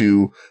it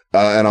into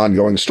an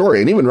ongoing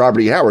story. And even Robert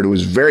E. Howard, who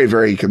was very,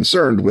 very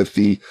concerned with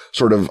the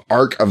sort of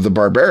arc of the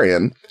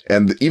Barbarian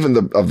and even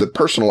of the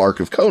personal arc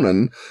of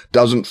Conan,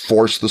 doesn't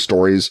force the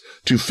stories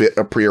to fit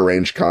a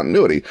prearranged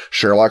continuity.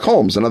 Sherlock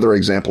Holmes, another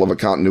example of a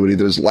continuity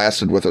that has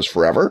lasted with us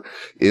forever,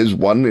 is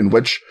one in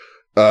which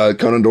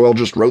Conan Doyle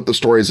just wrote the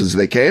stories as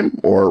they came,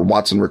 or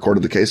Watson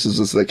recorded the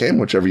cases as they came,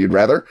 whichever you'd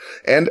rather.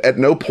 And at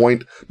no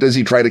point does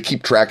he try to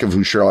keep track of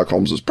who Sherlock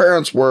Holmes's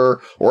parents were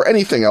or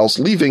anything else,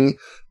 leaving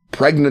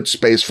pregnant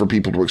space for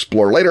people to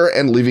explore later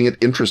and leaving it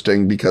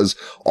interesting because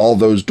all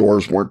those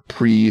doors weren't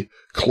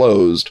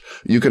pre-closed.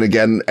 You can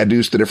again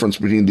adduce the difference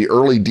between the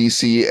early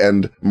DC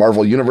and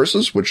Marvel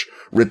universes, which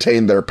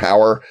retain their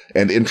power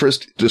and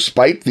interest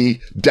despite the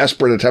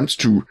desperate attempts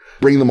to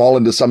bring them all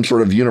into some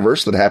sort of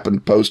universe that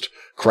happened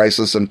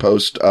post-Crisis and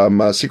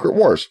post-Secret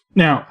Wars.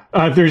 Now,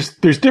 there's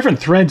different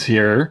threads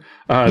here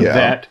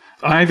that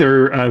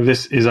either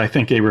this is, I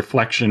think, a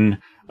reflection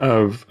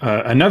of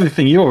another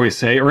thing you always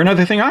say, or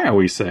another thing I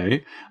always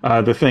say.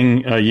 The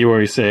thing you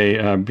always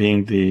say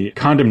being the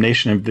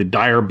condemnation of the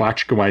dire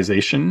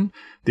Botchkoization,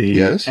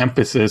 the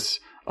emphasis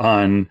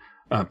on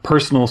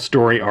personal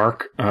story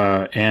arc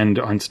and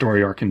on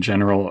story arc in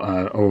general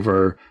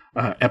over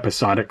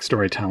episodic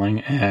storytelling.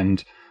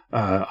 And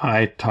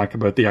I talk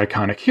about the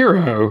iconic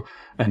hero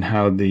and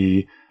how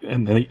the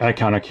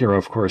iconic hero,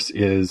 of course,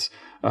 is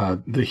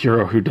the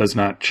hero who does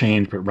not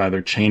change, but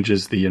rather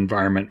changes the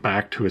environment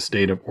back to a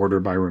state of order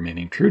by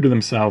remaining true to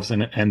themselves.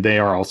 And they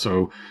are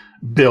also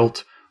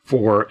built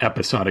for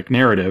episodic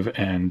narrative,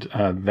 and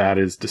that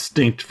is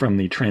distinct from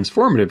the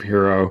transformative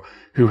hero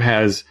who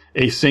has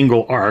a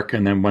single arc,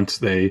 and then once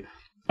they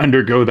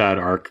undergo that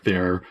arc,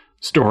 their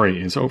story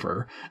is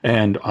over.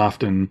 And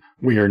often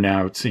we are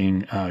now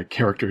seeing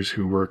characters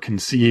who were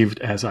conceived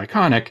as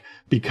iconic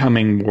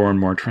becoming more and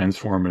more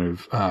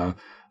transformative.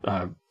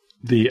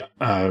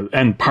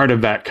 And part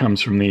of that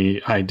comes from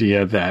the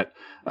idea that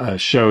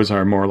shows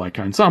are more like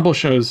ensemble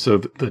shows. So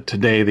that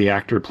today the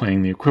actor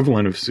playing the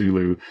equivalent of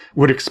Sulu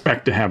would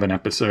expect to have an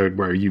episode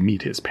where you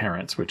meet his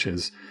parents, which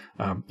is,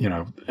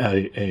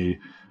 a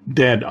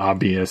dead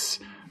obvious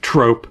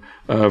trope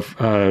of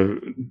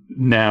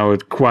now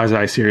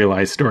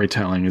quasi-serialized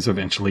storytelling is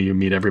eventually you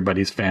meet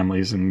everybody's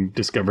families and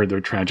discover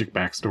their tragic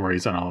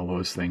backstories and all of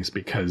those things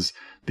because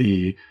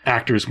the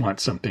actors want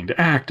something to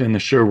act and the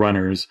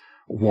showrunners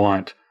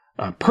want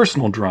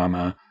personal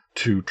drama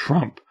to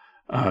trump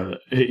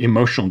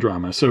emotional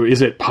drama. So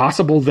is it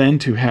possible then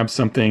to have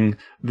something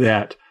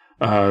that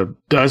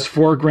does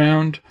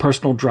foreground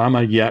personal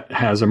drama yet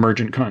has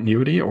emergent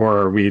continuity, or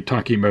are we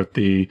talking about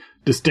the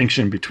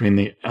distinction between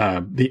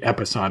the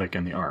episodic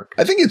and the arc?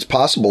 I think it's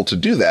possible to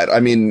do that. I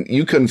mean,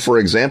 you can, for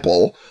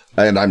example,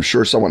 and I'm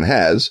sure someone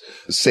has,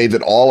 say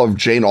that all of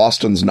Jane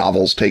Austen's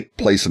novels take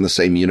place in the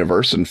same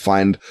universe and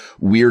find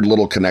weird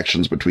little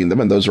connections between them.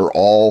 And those are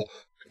all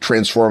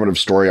transformative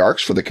story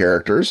arcs for the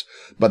characters,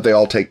 but they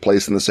all take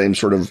place in the same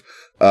sort of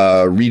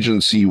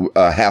Regency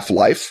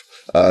half-life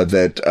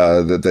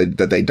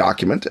that they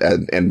document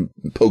and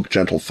poke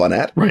gentle fun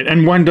at. Right.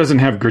 And one doesn't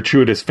have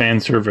gratuitous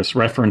fan service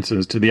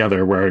references to the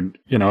other where,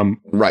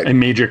 a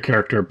major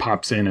character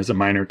pops in as a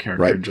minor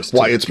character. Right. Just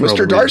why, it's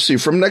Mr. Darcy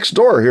from next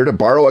door here to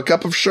borrow a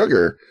cup of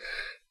sugar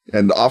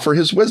and offer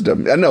his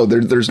wisdom. And no,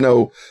 there's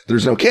no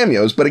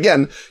cameos, but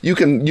again, you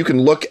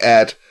can look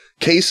at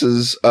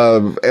cases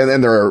of,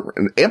 and there are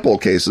ample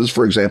cases,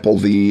 for example,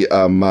 the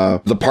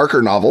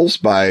Parker novels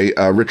by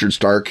Richard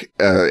Stark,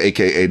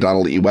 aka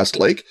Donald E.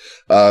 Westlake,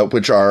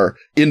 which are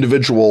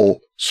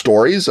individual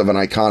stories of an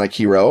iconic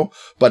hero,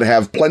 but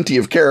have plenty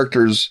of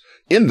characters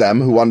in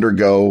them who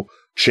undergo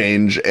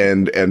change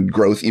and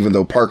growth, even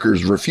though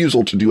Parker's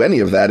refusal to do any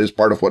of that is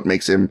part of what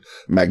makes him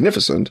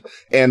magnificent,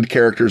 and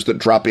characters that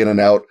drop in and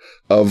out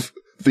of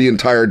the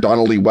entire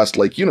Donald E.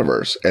 Westlake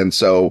universe. And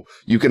so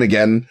you can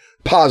again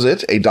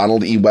posit a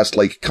Donald E.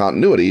 Westlake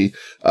continuity,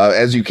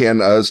 as you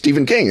can,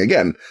 Stephen King,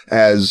 again,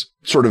 has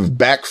sort of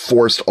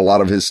back-forced a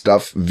lot of his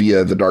stuff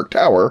via The Dark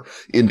Tower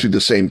into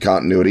the same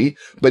continuity.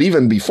 But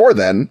even before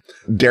then,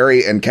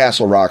 Derry and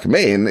Castle Rock,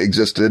 Maine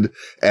existed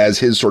as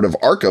his sort of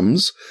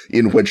Arkhams,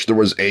 in which there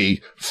was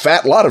a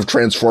fat lot of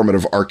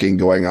transformative arcing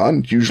going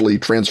on, usually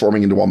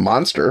transforming into a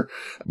monster,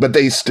 but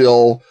they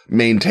still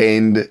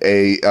maintained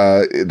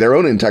their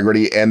own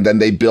integrity, and then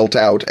they built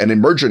out an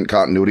emergent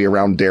continuity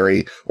around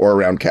Derry or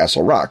around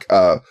Castle Rock.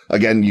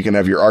 Again, you can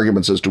have your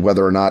arguments as to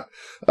whether or not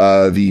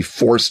the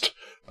forced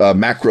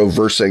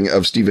macro-versing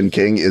of Stephen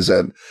King is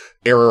an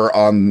error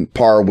on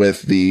par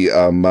with the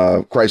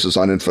Crisis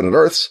on Infinite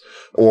Earths,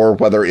 or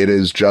whether it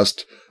is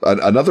just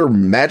another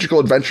magical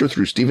adventure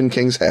through Stephen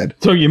King's head.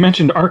 So you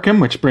mentioned Arkham,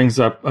 which brings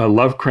up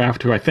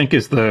Lovecraft, who I think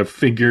is the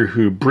figure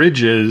who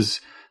bridges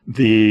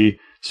the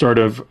sort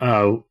of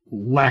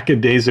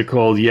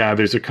lackadaisical,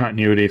 there's a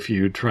continuity if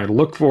you try to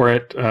look for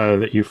it,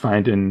 that you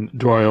find in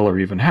Doyle or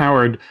even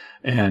Howard.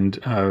 And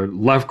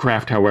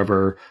Lovecraft,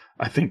 however,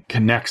 I think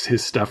connects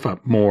his stuff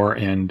up more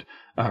and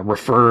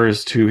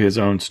refers to his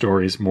own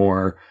stories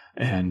more.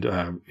 And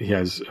he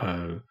has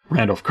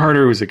Randolph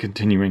Carter, who's a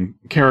continuing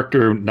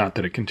character. Not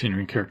that a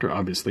continuing character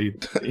obviously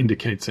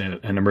indicates an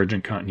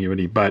emergent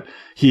continuity, but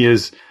he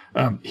is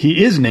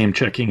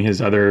name-checking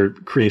his other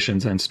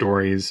creations and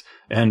stories,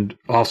 and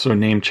also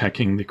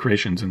name-checking the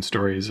creations and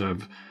stories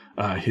of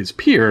his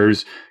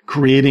peers,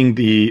 creating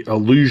the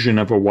illusion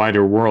of a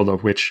wider world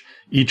of which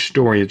each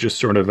story is just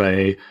sort of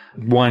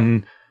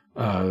one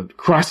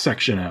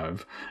cross-section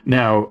of.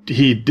 Now,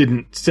 he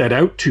didn't set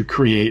out to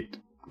create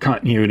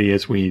continuity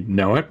as we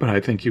know it, but I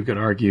think you could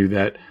argue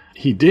that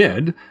he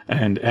did.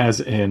 And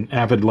as an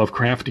avid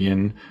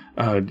Lovecraftian,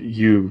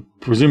 you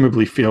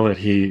presumably feel that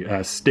he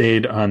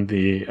stayed on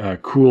the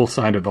cool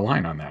side of the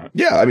line on that.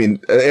 Yeah, I mean,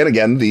 and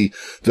again,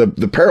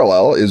 the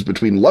parallel is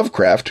between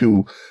Lovecraft,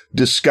 who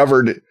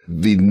discovered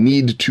the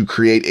need to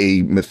create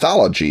a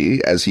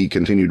mythology as he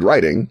continued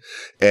writing,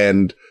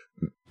 and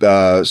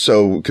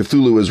so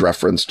Cthulhu is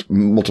referenced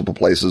multiple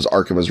places,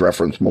 Arkham is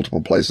referenced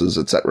multiple places,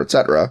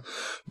 etc.,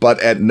 but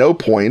at no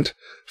point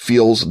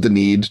feels the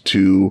need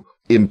to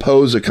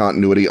impose a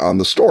continuity on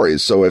the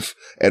stories. So if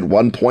at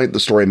one point the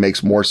story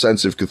makes more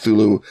sense if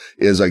Cthulhu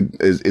is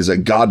a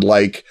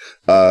godlike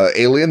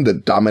alien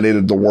that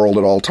dominated the world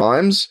at all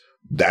times,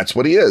 that's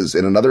what he is.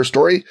 In another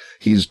story,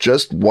 he's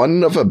just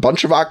one of a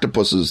bunch of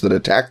octopuses that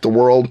attacked the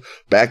world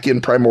back in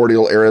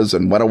primordial eras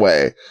and went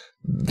away.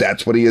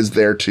 that's what he is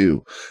there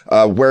too.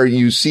 Where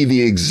you see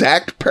the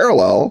exact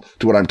parallel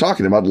to what I'm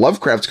talking about.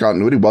 Lovecraft's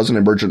continuity was an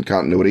emergent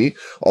continuity,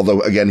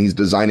 although again, he's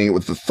designing it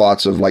with the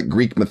thoughts of like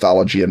Greek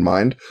mythology in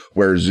mind,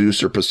 where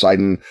Zeus or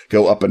Poseidon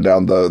go up and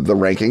down the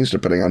rankings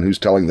depending on who's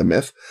telling the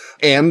myth.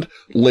 And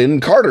Lynn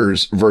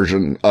Carter's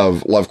version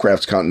of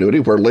Lovecraft's continuity,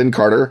 where Lynn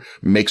Carter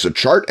makes a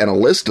chart and a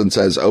list and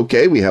says,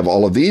 okay, we have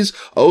all of these.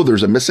 Oh,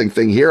 there's a missing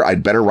thing here.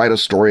 I'd better write a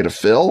story to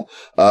fill.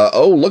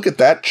 Oh, look at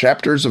that.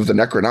 Chapters of the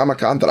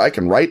Necronomicon that I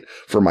can write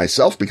for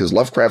myself, because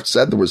Lovecraft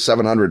said there was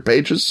 700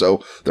 pages.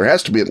 So there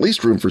has to be at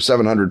least room for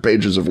 700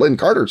 pages of Lynn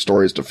Carter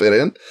stories to fit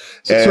in.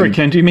 Sorry,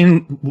 Ken, do you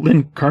mean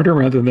Lynn Carter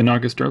rather than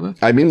August Derleth?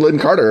 I mean Lynn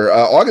Carter.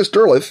 August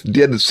Derleth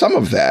did some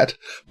of that,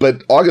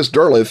 but August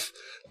Derleth,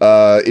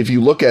 if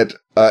you look at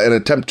an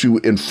attempt to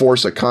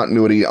enforce a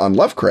continuity on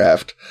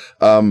Lovecraft,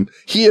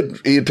 he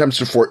attempts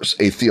to force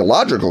a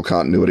theological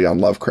continuity on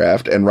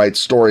Lovecraft and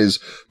writes stories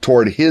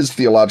toward his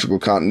theological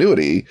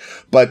continuity,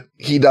 but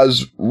he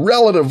does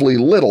relatively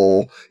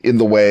little in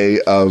the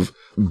way of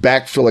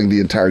backfilling the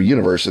entire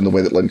universe in the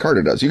way that Lynn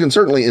Carter does. You can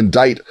certainly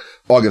indict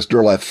August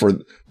Derleth for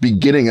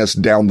beginning us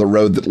down the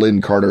road that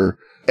Lynn Carter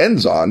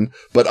ends on,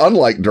 but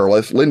unlike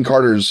Derleth, Lynn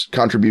Carter's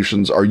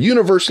contributions are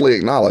universally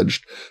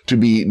acknowledged to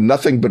be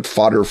nothing but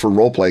fodder for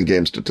role-playing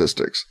game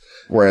statistics.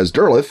 Whereas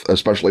Derleth,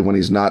 especially when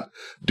he's not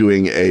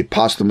doing a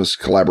posthumous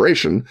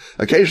collaboration,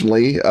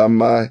 occasionally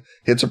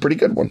hits a pretty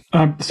good one.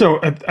 So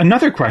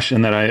another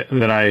question that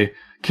I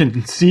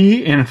can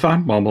see in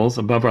thought bubbles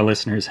above our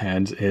listeners'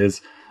 heads is,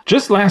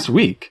 just last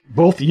week,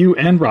 both you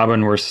and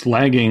Robin were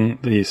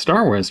slagging the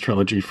Star Wars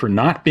trilogy for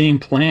not being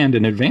planned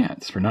in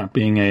advance, for not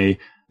being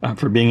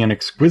for being an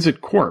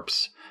exquisite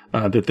corpse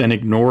that then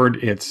ignored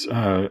its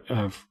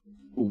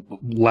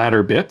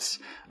latter bits.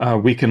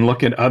 We can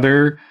look at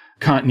other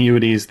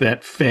continuities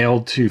that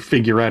failed to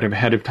figure out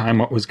ahead of time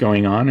what was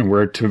going on and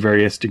were to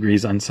various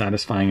degrees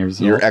unsatisfying as a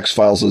result. Your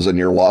X-Files and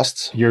your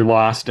Losts. Your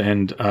Lost,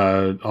 and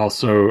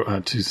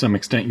also to some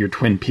extent your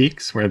Twin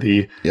Peaks, where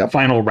the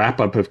final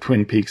wrap-up of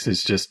Twin Peaks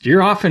is just,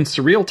 you're off in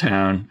Surreal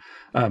Town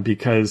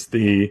because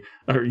the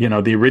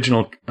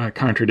original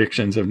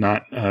contradictions of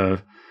not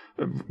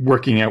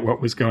working out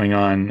what was going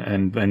on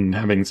and then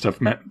having stuff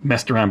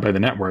messed around by the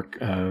network,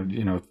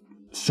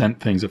 sent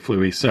things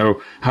aflooey.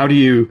 So how do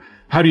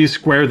you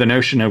square the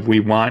notion of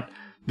we want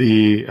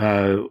the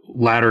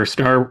latter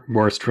Star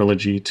Wars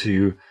trilogy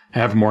to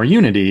have more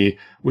unity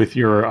with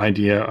your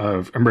idea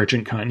of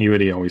emergent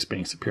continuity always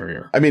being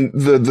superior? I mean,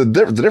 the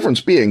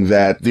difference being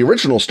that the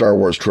original Star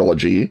Wars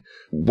trilogy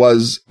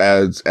was,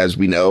 as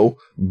we know,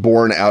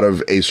 born out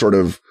of a sort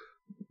of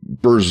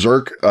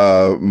berserk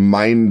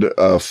mind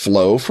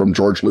flow from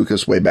George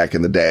Lucas way back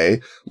in the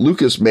day.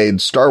 Lucas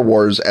made Star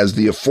Wars as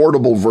the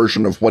affordable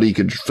version of what he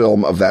could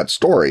film of that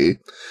story.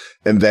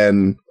 And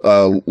then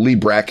Lee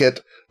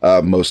Brackett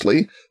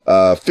mostly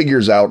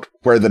figures out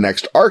where the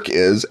next arc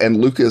is,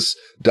 and Lucas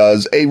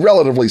does a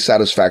relatively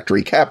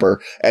satisfactory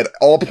capper at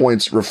all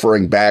points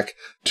referring back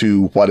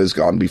to what has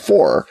gone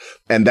before.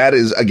 And that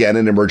is, again,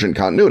 an emergent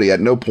continuity. At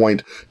no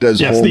point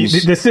does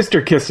Holmes... the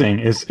sister kissing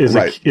is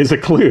a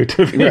clue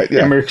to the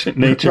emergent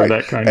nature of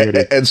that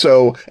continuity. And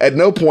so, at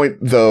no point,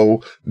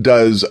 though,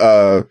 does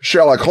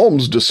Sherlock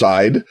Holmes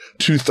decide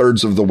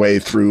 2/3 of the way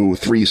through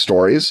 3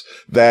 stories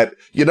that,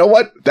 you know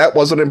what, that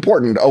wasn't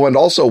important. Oh, and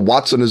also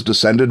Watson is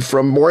descended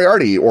from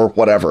Moriarty or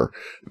whatever.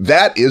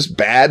 That is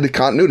bad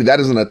continuity. That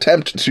is an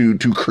attempt to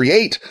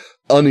create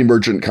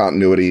unemergent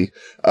continuity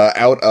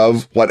out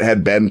of what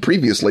had been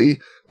previously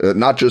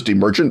not just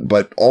emergent,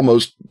 but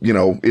almost,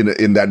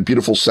 in that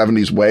beautiful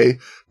 70s way,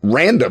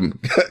 random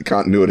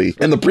continuity.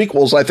 And the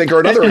prequels, I think, are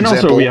another example.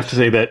 And also, we have to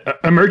say that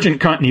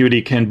emergent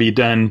continuity can be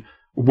done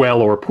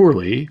well or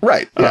poorly.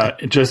 Right. Yeah.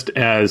 Just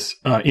as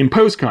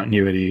imposed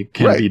continuity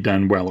can be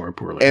done well or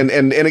poorly. And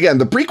again,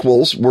 the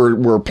prequels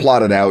were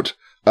plotted out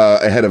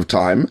ahead of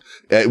time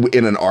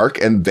in an arc,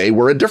 and they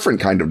were a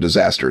different kind of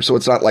disaster. So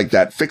it's not like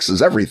that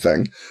fixes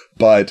everything,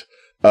 but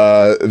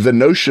the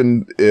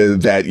notion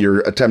that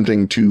you're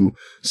attempting to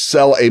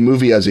sell a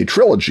movie as a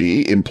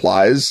trilogy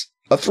implies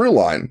a through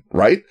line,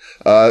 right?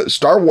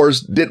 Star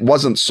Wars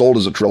wasn't sold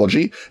as a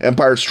trilogy.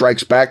 Empire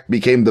Strikes Back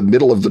became the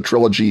middle of the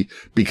trilogy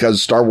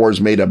because Star Wars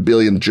made $1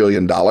 billion,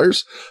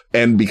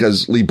 and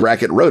because Lee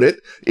Brackett wrote it,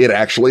 it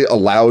actually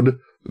allowed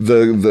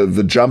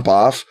the jump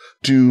off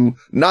to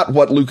not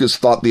what Lucas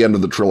thought the end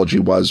of the trilogy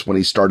was when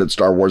he started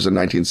Star Wars in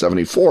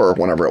 1974 or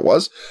whenever it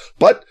was,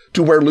 but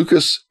to where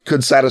Lucas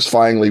could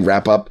satisfyingly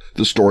wrap up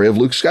the story of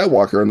Luke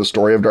Skywalker and the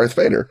story of Darth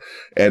Vader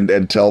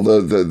and tell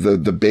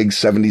the big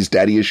 70s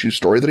daddy issue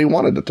story that he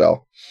wanted to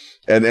tell.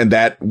 And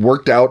that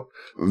worked out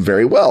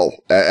very well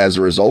as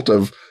a result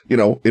of,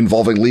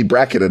 involving Lee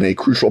Brackett in a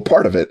crucial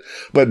part of it.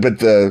 But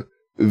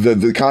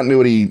the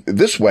continuity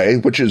this way,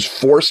 which is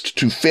forced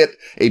to fit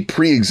a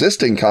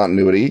pre-existing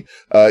continuity,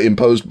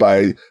 imposed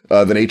by,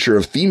 the nature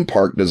of theme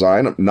park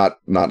design,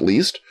 not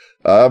least,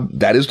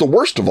 that is the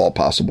worst of all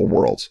possible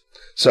worlds.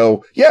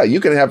 So, yeah, you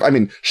can have, I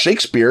mean,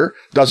 Shakespeare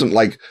doesn't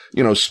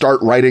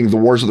start writing the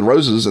Wars of the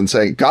Roses and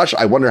saying, gosh,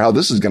 I wonder how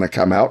this is going to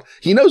come out.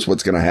 He knows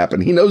what's going to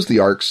happen. He knows the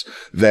arcs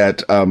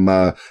that,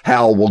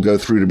 Hal will go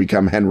through to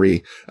become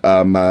Henry,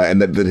 and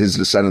that his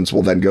descendants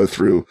will then go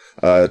through,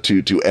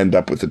 to end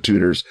up with the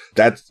Tudors.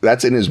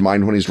 That's in his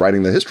mind when he's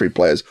writing the history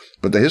plays,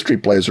 but the history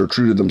plays are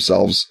true to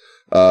themselves.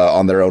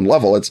 On their own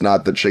level. It's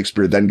not that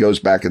Shakespeare then goes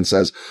back and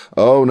says,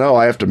 oh no,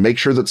 I have to make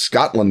sure that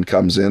Scotland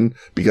comes in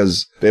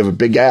because they have a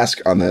big ask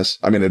on this.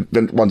 I mean,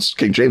 once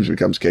King James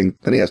becomes king,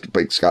 then he has to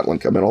make Scotland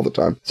come in all the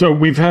time. So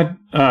we've had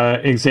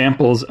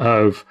examples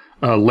of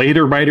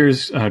later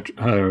writers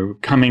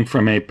coming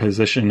from a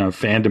position of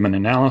fandom and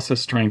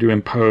analysis, trying to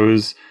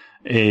impose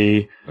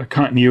a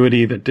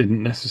continuity that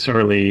didn't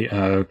necessarily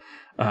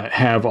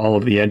have all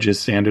of the edges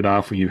sanded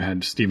off. You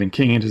had Stephen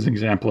King as an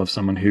example of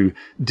someone who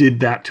did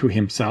that to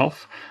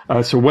himself.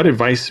 So what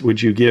advice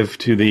would you give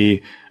to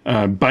the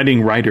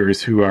budding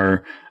writers who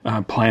are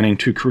planning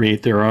to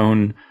create their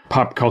own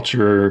pop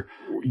culture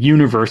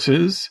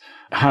universes?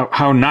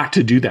 How not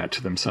to do that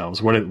to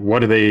themselves? What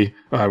are they?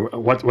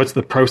 What's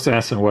the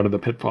process, and what are the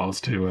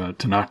pitfalls to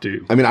not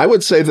do? I mean, I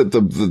would say that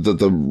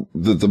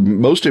the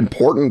most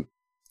important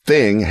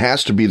thing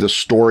has to be the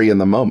story in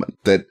the moment,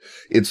 that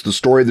it's the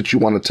story that you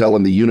want to tell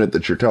in the unit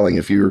that you're telling.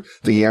 If you're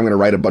thinking, I'm going to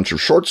write a bunch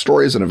of short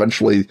stories and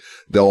eventually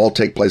they'll all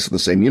take place in the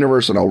same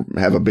universe and I'll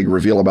have a big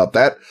reveal about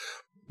that,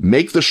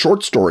 make the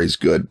short stories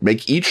good.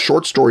 Make each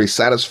short story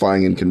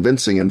satisfying and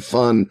convincing and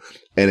fun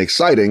and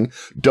exciting.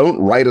 Don't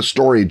write a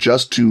story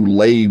just to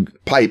lay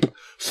pipe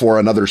for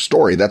another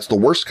story. That's the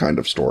worst kind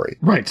of story.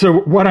 Right. So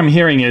what I'm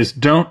hearing is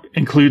don't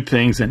include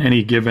things in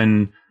any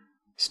given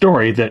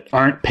story that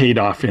aren't paid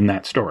off in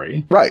that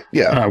story. Right.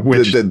 Yeah.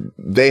 Which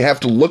they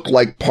have to look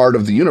like part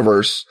of the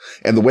universe.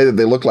 And the way that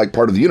they look like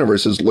part of the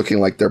universe is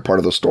looking like they're part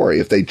of the story.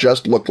 If they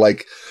just look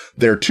like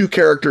they're two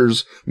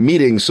characters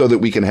meeting so that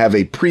we can have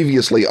a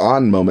previously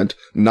on moment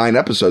 9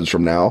 episodes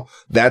from now,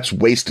 that's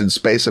wasted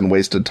space and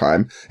wasted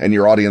time. And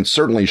your audience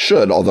certainly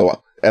should,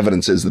 although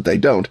evidence is that they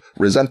don't,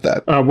 resent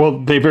that.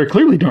 Well, they very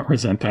clearly don't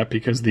resent that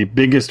because the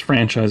biggest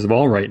franchise of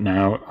all right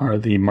now are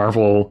the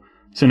Marvel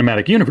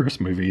Cinematic Universe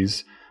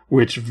movies,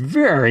 which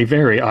very,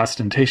 very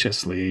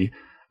ostentatiously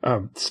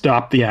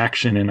stop the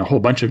action in a whole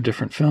bunch of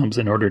different films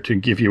in order to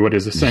give you what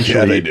is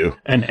essentially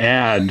an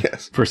ad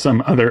for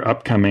some other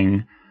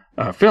upcoming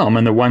film.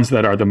 And the ones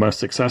that are the most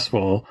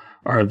successful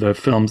are the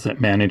films that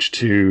manage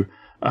to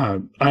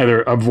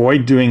either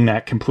avoid doing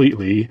that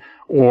completely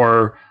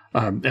or,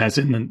 as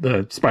in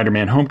the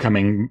Spider-Man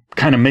Homecoming,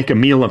 kind of make a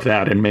meal of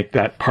that and make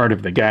that part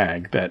of the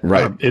gag. That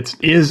it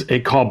is a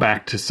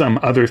callback to some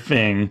other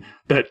thing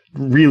that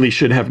really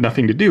should have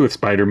nothing to do with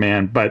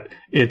Spider-Man, but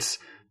it's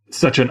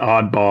such an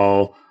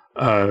oddball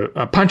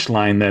a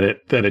punchline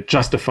that it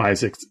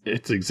justifies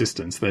its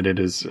existence, that it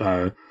is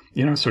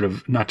sort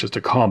of not just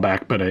a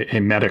callback, but a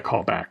meta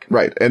callback.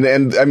 Right.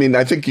 And I mean,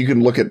 I think you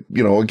can look at,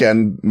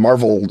 again,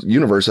 Marvel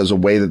Universe as a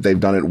way that they've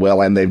done it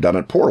well and they've done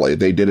it poorly.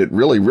 They did it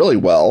really, really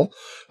well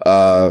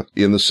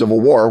in the Civil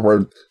War,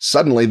 where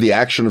suddenly the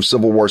action of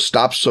Civil War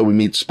stops so we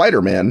meet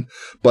Spider-Man,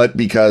 but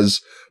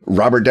because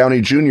Robert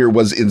Downey Jr.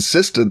 was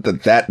insistent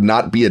that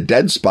not be a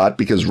dead spot,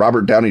 because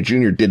Robert Downey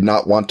Jr. did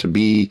not want to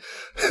be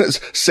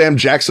Sam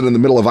Jackson in the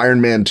middle of Iron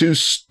Man 2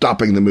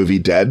 stopping the movie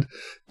dead.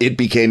 It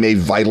became a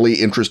vitally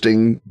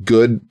interesting,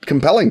 good,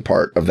 compelling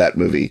part of that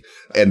movie,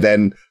 and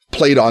then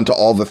played onto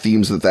all the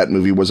themes that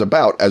movie was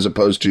about, as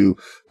opposed to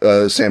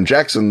Sam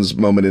Jackson's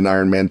moment in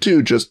Iron Man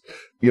 2, just,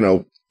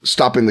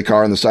 stopping the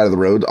car on the side of the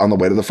road on the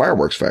way to the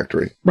fireworks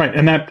factory. Right.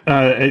 And that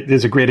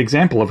is a great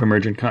example of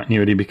emergent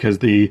continuity, because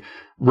the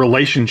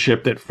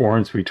relationship that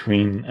forms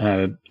between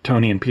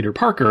Tony and Peter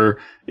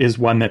Parker is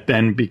one that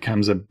then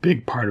becomes a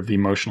big part of the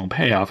emotional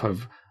payoff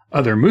of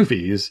other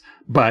movies,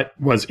 but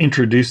was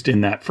introduced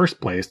in that first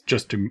place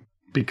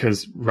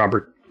because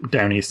Robert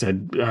Downey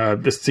said,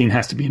 this scene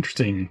has to be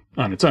interesting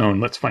on its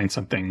own. Let's find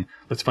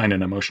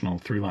an emotional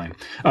through line.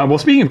 Well,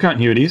 speaking of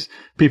continuities,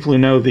 people who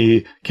know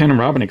the Ken and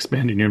Robin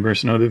Expanded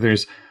Universe know that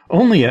there's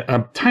only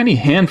a tiny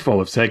handful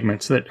of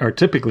segments that are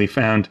typically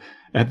found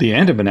at the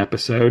end of an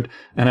episode.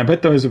 And I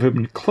bet those who have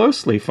been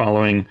closely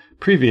following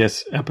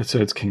previous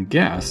episodes can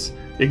guess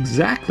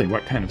exactly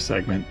what kind of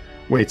segment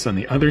waits on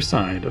the other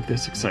side of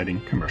this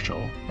exciting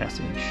commercial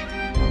message.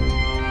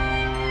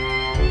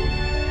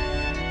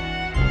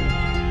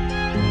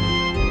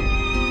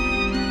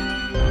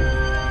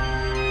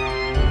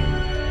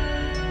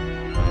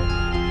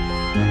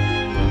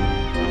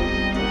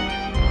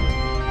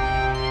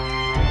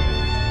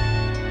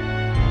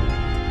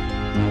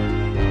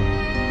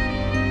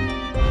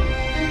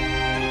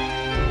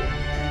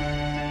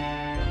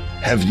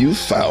 Have you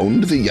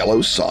found the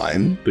yellow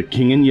sign? The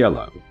King in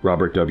Yellow,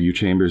 Robert W.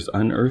 Chambers'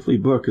 unearthly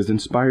book, has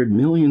inspired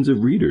millions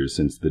of readers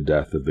since the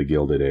death of the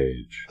Gilded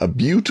Age. A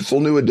beautiful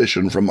new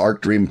edition from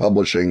Arc Dream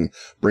Publishing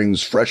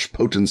brings fresh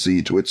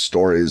potency to its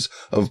stories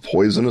of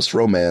poisonous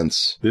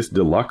romance. This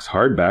deluxe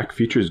hardback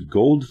features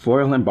gold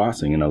foil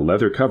embossing and a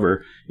leather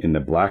cover in the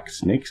black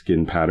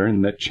snakeskin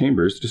pattern that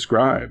Chambers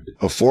described.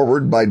 A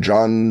foreword by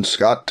John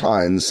Scott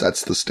Tynes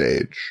sets the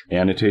stage.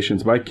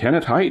 Annotations by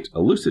Kenneth Haidt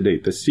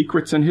elucidate the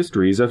secrets and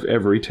histories of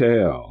every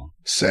tale.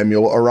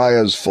 Samuel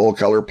Araya's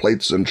full-color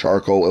plates and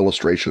charcoal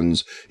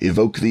illustrations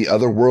evoke the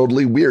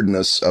otherworldly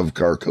weirdness of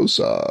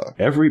Carcosa.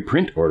 Every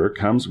print order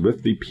comes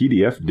with the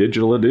PDF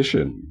digital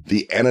edition.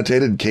 The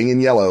annotated King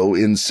in Yellow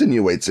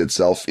insinuates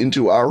itself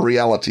into our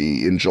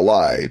reality in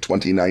July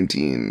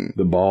 2019.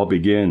 The ball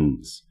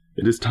begins.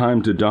 It is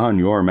time to don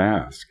your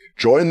mask.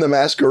 Join the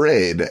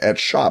masquerade at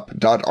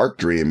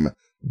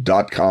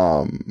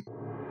shop.arcdream.com.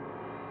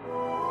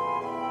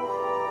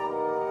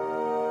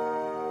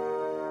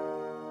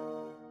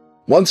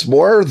 Once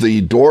more, the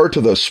door to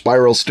the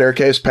spiral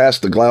staircase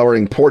past the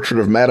glowering portrait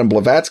of Madame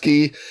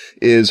Blavatsky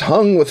is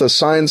hung with a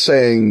sign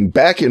saying,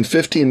 "Back in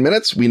 15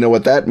 minutes." We know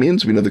what that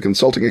means. We know the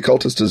consulting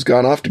occultist has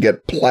gone off to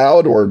get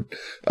plowed or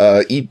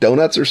eat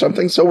donuts or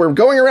something. So we're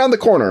going around the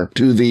corner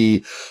to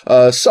the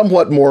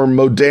somewhat more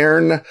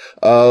modern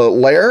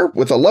lair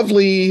with a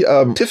lovely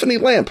Tiffany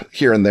lamp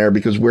here and there,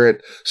 because we're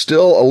at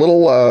still a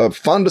little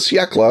fin de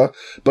siècle,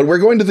 but we're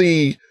going to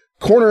the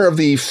corner of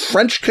the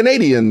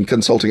French-Canadian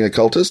consulting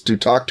occultist to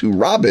talk to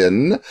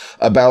Robin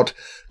about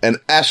an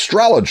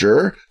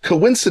astrologer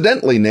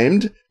coincidentally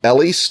named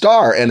Ellie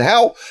Starr. And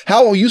how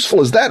useful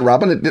is that,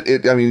 Robin?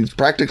 I mean, it's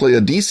practically a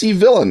DC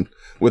villain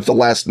with the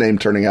last name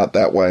turning out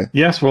that way.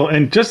 Yes, well,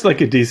 and just like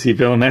a DC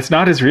villain, that's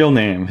not his real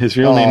name. His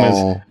real name is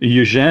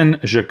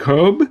Eugène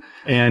Jacob,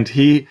 and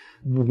he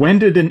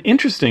wended an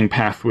interesting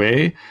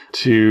pathway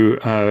to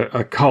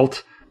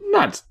occult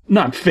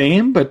not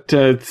fame, but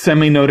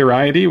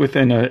semi-notoriety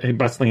within a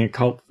bustling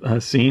occult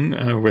scene,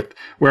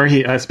 where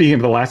he, speaking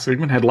of the last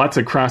segment, had lots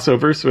of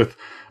crossovers with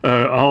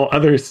all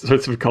other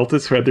sorts of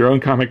occultists who had their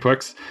own comic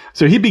books.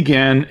 So he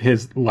began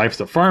his life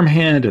as a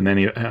farmhand, and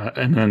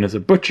then as a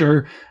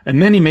butcher,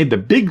 and then he made the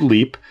big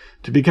leap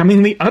to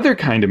becoming the other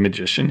kind of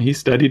magician. He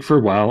studied for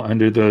a while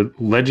under the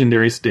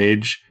legendary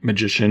stage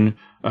magician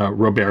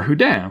Robert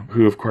Houdin,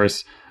 who, of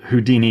course,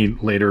 Houdini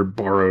later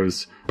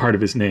borrows part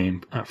of his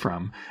name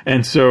from.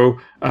 And so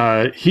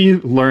he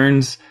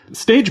learns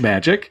stage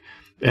magic,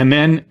 and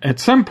then at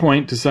some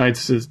point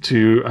decides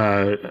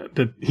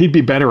that he'd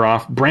be better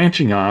off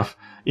branching off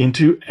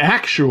into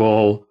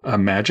actual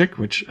magic,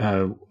 which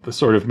the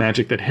sort of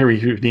magic that Harry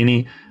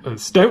Houdini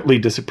stoutly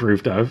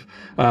disapproved of,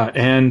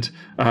 and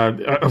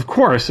of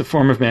course a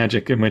form of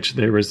magic in which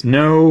there was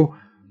no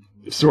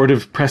sort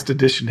of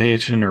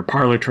prestidigitation or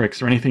parlor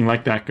tricks or anything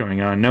like that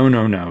going on.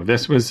 No.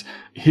 This was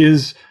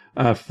his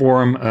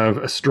form of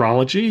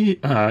astrology.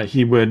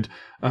 He would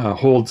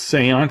hold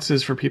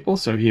seances for people.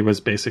 So he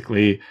was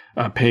basically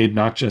paid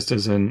not just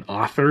as an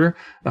author,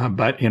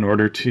 but in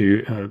order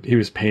to, he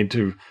was paid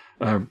to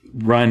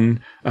run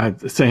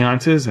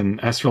seances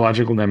and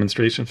astrological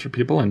demonstrations for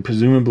people, and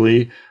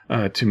presumably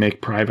to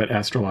make private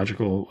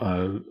astrological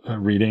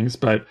readings.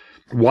 But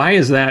why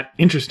is that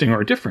interesting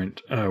or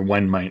different,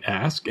 one might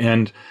ask?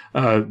 And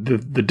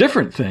the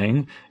different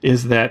thing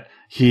is that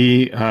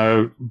he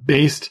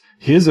based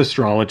his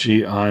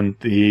astrology on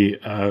the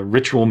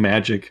ritual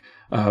magic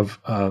of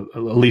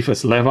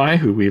Eliphas Levi,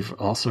 who we've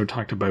also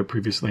talked about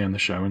previously on the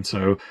show. And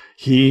so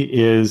he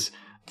is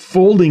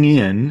folding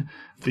in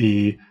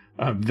the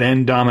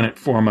then dominant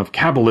form of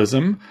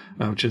Kabbalism,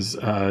 which is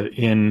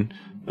in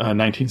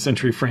 19th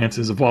century France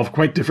has evolved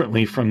quite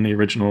differently from the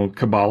original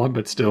Kabbalah,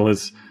 but still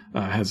has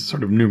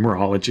sort of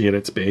numerology at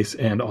its base,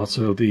 and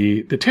also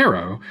the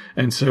tarot.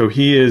 And so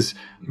he is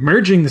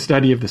merging the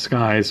study of the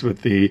skies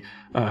with the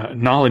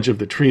knowledge of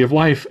the tree of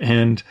life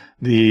and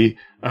the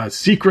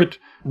secret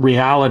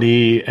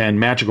reality and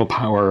magical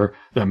power,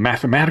 the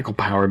mathematical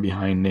power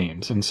behind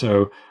names. And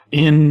so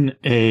in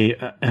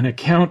an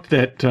account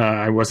that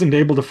I wasn't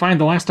able to find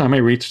the last time I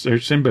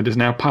researched him, but is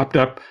now popped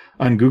up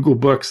on Google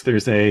Books,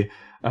 there's a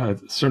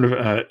sort of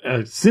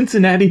a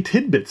Cincinnati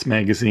Tidbits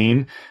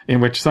magazine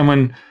in which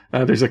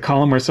there's a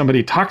column where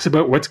somebody talks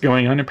about what's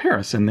going on in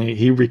Paris, and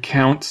he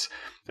recounts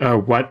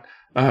what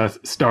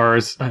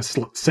Starr's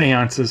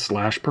seances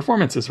 /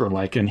 performances were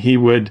like. And he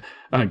would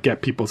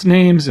get people's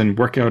names and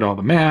work out all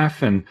the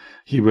math, and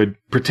he would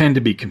pretend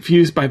to be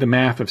confused by the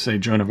math of, say,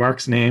 Joan of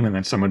Arc's name, and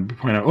then someone would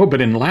point out, oh,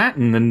 but in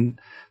Latin, then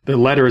the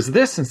letter is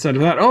this instead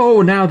of that.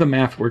 Oh, now the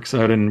math works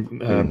out.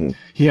 And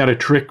he had a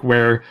trick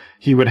where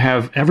he would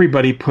have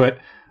everybody put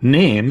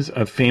names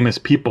of famous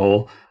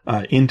people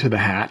into the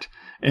hat,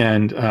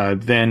 and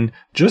then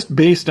just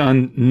based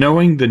on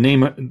knowing the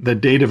name, the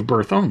date of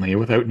birth only,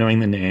 without knowing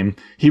the name,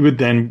 he would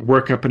then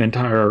work up an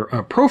entire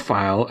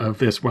profile of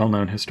this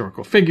well-known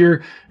historical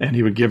figure, and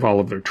he would give all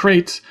of their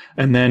traits,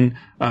 and then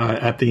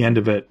at the end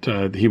of it,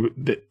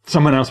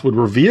 someone else would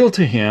reveal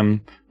to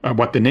him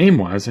what the name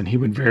was, and he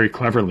would very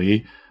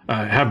cleverly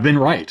have been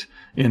right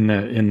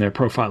in their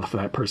profile for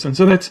that person.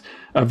 So that's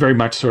very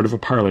much sort of a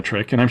parlor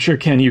trick. And I'm sure,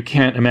 Ken, you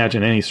can't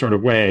imagine any sort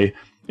of way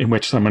in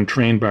which someone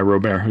trained by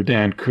Robert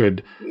Houdin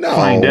could No,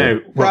 find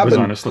out what was Robin,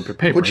 on a slip of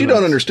paper. What you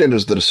don't understand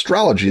is that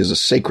astrology is a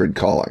sacred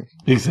calling.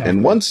 Exactly.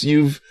 And once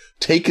you've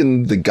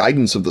taken the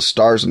guidance of the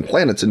stars and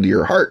planets into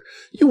your heart,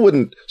 you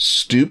wouldn't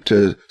stoop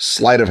to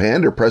sleight of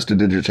hand or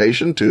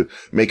prestidigitation to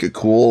make a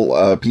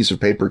cool piece of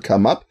paper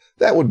come up.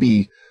 That would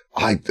be,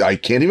 I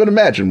can't even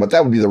imagine what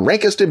that would be, the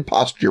rankest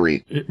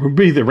impostury. It would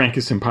be the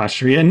rankest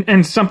impostury,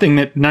 and something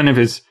that none of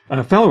his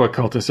fellow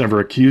occultists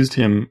ever accused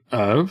him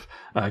of,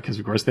 because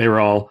of course they were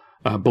all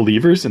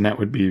believers, and that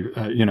would be,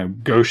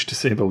 gauche to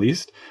say the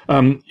least.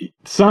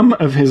 Some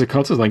of his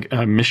occultists, like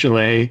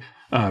Michelet,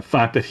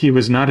 thought that he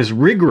was not as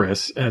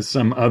rigorous as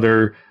some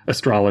other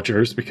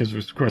astrologers, because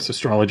of course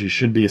astrology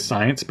should be a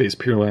science based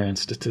purely on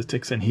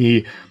statistics, and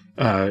he,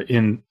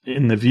 in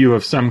the view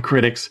of some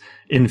critics,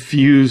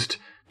 infused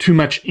too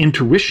much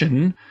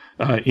intuition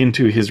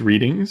into his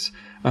readings.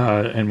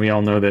 And we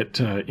all know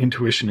that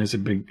intuition is a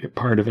big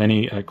part of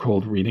any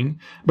cold reading.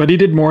 But he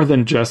did more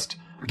than just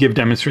give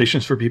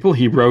demonstrations for people.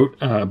 He wrote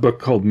a book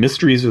called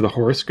Mysteries of the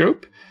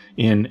Horoscope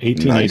in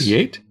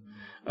 1888.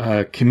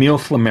 Nice. Camille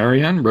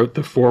Flammarion wrote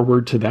the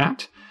foreword to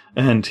that.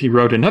 And he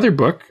wrote another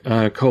book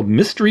called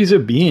Mysteries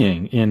of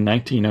Being in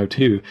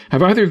 1902.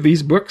 Have either of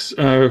these books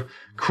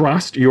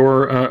crossed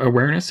your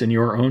awareness in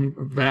your own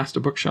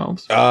vast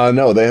bookshelves?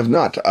 No, they have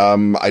not.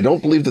 I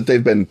don't believe that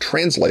they've been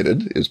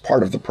translated is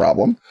part of the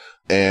problem.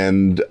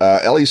 And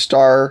Ellie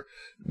Starr,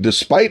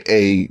 despite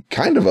a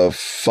kind of a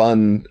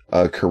fun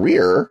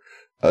career,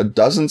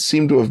 doesn't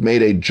seem to have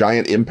made a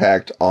giant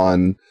impact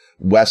on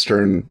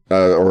Western,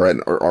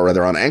 or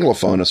rather on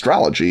Anglophone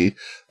astrology,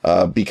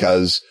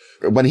 because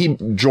when he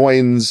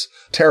joins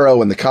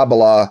tarot and the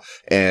Kabbalah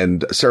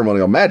and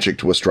ceremonial magic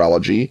to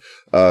astrology,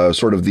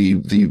 sort of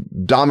the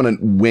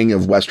dominant wing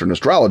of Western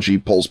astrology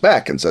pulls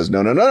back and says,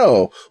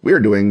 no, we're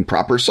doing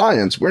proper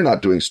science. We're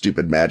not doing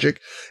stupid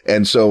magic.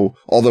 And so,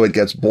 although it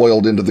gets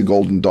boiled into the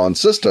Golden Dawn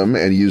system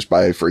and used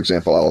by, for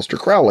example, Aleister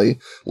Crowley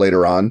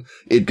later on,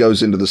 it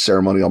goes into the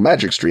ceremonial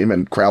magic stream.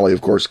 And Crowley, of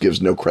course,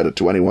 gives no credit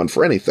to anyone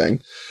for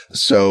anything.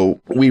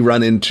 So we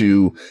run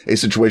into a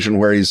situation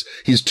where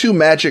he's too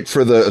magic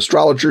for the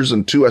astrologers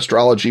and too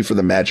astrology for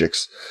the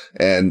magics.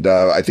 And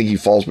I think he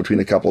falls between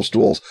a couple of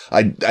stools.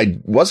 I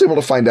was able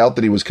to find out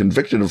that he was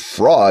convicted of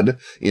fraud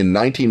in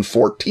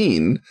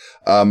 1914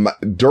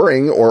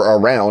 during or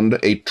around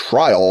a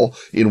trial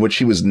in which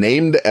he was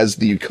named as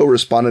the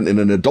co-respondent in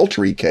an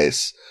adultery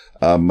case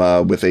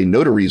with a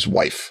notary's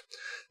wife.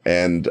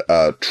 And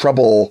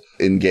trouble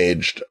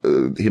engaged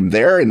him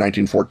there in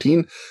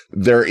 1914.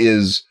 There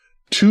is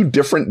 2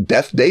 different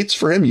death dates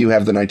for him. You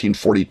have the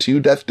 1942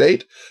 death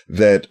date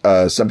that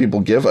some people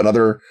give.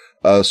 Another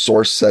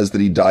source says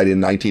that he died in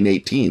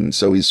 1918.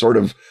 So he's sort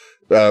of,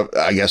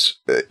 I guess,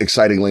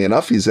 excitingly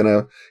enough, he's in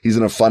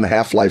a fun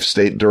half-life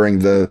state during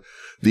the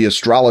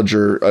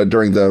astrologer,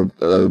 during the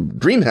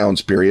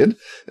Dreamhounds period,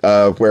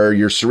 where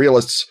your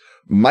surrealists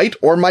might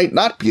or might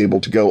not be able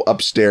to go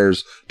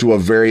upstairs to a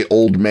very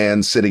old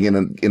man sitting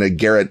in a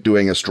garret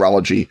doing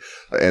astrology.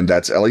 And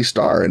that's Ellie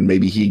Starr. And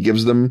maybe he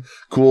gives them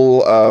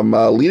cool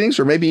leadings,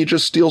 or maybe he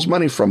just steals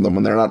money from them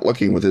when they're not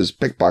looking with his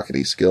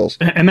pickpocketing skills.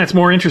 And that's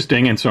more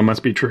interesting, and so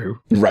must be true.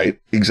 Right,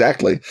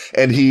 exactly.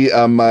 And he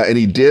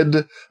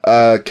did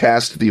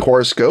cast the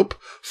horoscope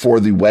for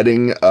the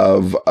wedding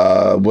of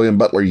William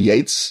Butler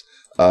Yeats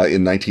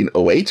in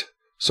 1908.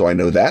 So I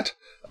know that.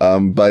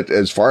 But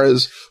as far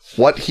as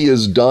what he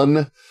has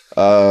done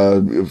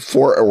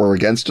for or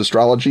against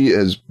astrology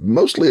is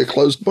mostly a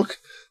closed book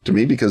to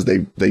me, because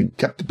they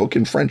kept the book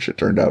in French, it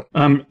turned out.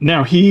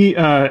 Now he,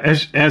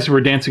 as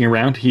we're dancing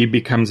around, he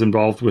becomes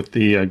involved with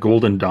the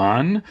Golden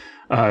Dawn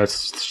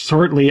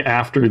shortly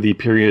after the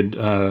period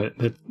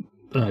that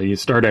you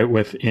start out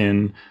with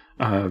in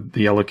the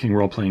Yellow King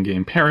role-playing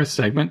game Paris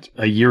segment.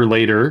 A year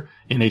later,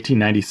 in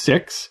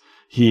 1896,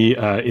 he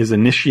is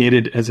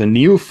initiated as a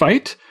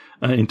neophyte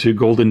into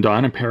Golden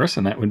Dawn in Paris,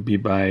 and that would be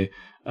by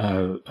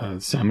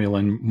Samuel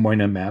and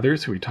Moyna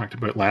Mathers, who we talked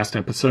about last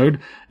episode.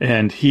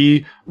 And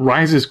he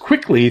rises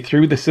quickly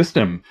through the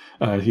system.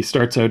 He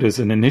starts out as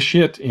an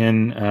initiate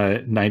in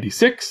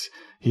 96.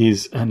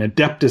 He's an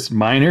Adeptus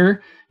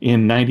Minor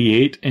in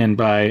 98, and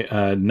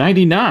by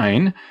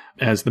 99,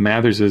 as the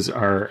Matherses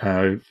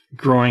are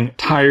growing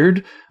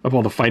tired of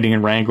all the fighting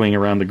and wrangling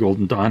around the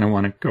Golden Dawn and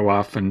want to go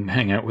off and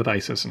hang out with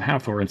Isis and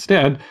Hathor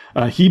instead,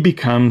 he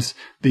becomes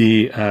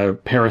the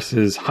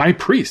Paris's high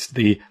priest,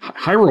 the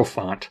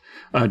Hierophant,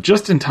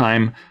 just in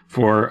time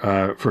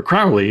for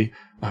Crowley,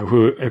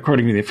 who,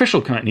 according to the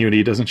official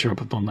continuity, doesn't show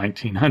up until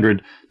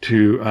 1900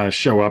 to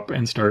show up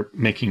and start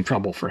making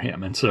trouble for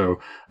him. And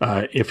so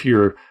if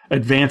you're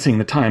advancing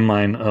the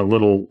timeline a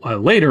little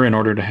later in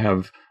order to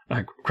have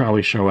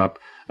Crowley show up,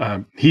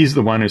 he's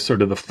the one who's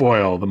sort of the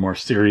foil, the more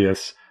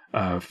serious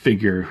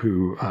figure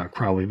who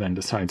Crowley then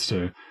decides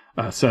to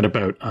set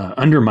about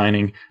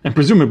undermining, and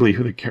presumably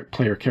who the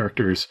player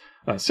characters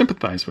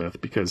sympathize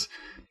with, because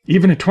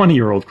even a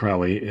 20-year-old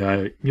Crowley,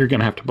 you're going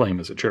to have to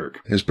blame as a jerk.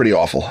 It's pretty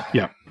awful.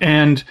 Yeah.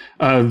 And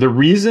the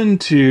reason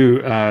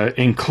to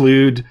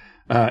include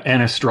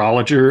an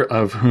astrologer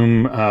of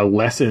whom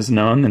less is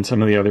known than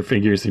some of the other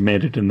figures who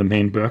made it in the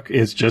main book,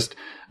 is just,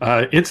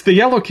 it's the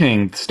Yellow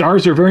King.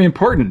 Stars are very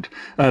important.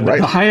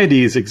 The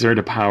Hyades exert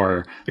a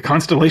power. The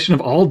constellation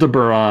of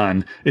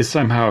Aldebaran is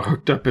somehow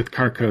hooked up with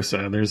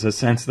Carcosa. There's a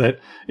sense that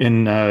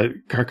in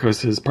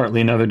Carcosa is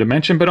partly another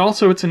dimension, but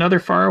also it's another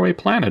faraway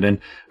planet. And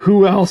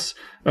who else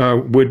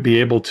would be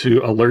able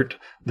to alert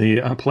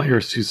the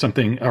players to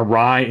something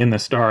awry in the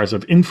stars,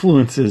 of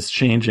influences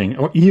changing,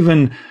 or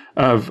even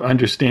of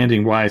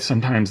understanding why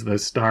sometimes the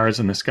stars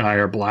in the sky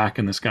are black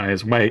and the sky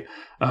is white,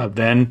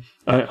 then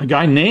a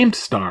guy named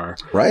Star.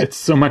 Right. It's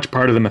so much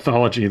part of the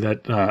mythology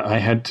that I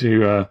had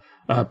to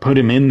put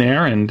him in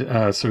there,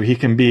 and so he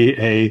can be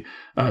a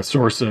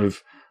source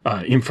of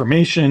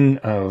information,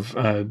 of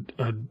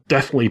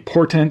deathly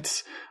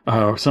portents,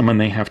 someone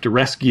they have to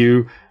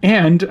rescue,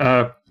 and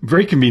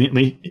very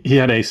conveniently, he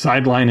had a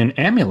sideline in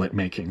amulet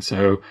making.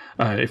 So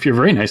if you're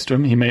very nice to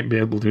him, he might be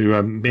able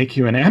to make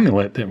you an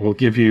amulet that will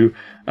give you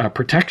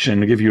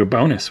protection, give you a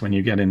bonus when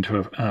you get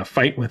into a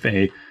fight with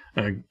a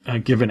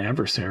given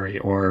adversary,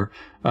 or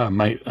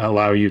might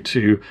allow you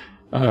to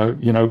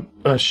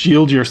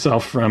shield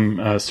yourself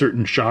from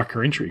certain shock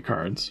or injury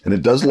cards. And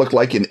it does look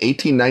like in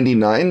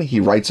 1899, he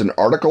writes an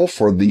article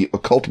for the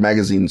occult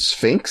magazine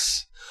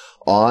Sphinx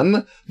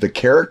on the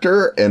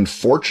character and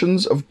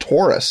fortunes of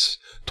Taurus.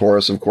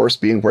 Taurus, of course,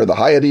 being where the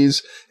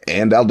Hyades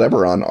and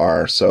Aldebaran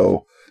are.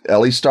 So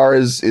L.E. Star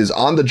is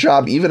on the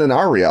job even in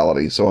our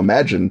reality. So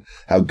imagine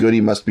how good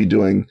he must be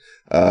doing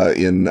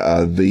in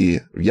the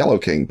Yellow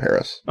King,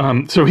 Paris.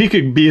 So he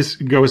could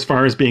go as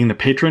far as being the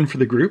patron for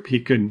the group. He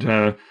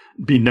could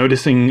be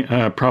noticing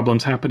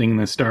problems happening in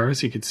the stars.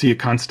 He could see a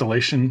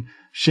constellation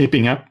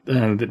shaping up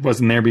that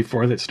wasn't there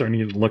before, that's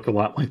starting to look a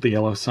lot like the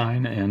yellow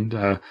sign.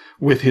 And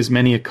with his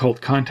many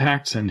occult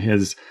contacts and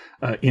his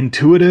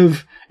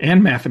intuitive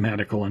and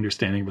mathematical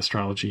understanding of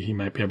astrology, he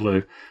might be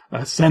able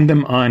to send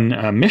them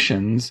on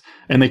missions.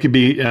 And they could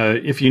be,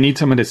 if you need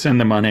someone to send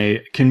them on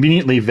a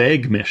conveniently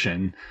vague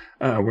mission,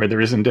 where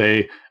there isn't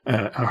a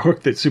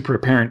hook that's super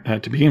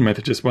apparent to begin with.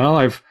 It's just, well,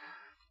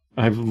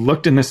 I've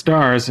looked in the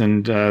stars,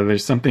 and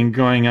there's something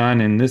going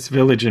on in this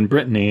village in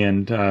Brittany,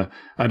 and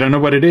I don't know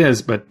what it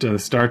is, but the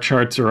star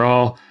charts are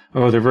all,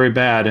 they're very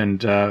bad,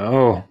 and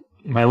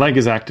my leg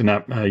is acting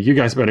up. You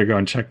guys better go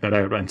and check that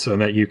out. And so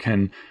that you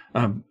can,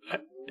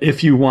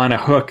 if you want a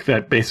hook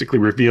that basically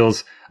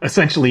reveals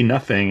essentially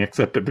nothing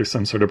except that there's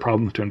some sort of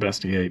problem to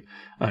investigate,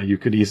 you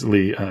could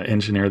easily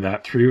engineer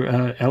that through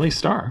L.E.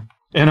 Star.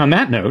 And on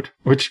that note,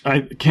 which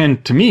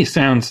to me,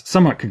 sounds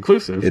somewhat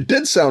conclusive. It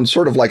did sound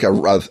sort of like a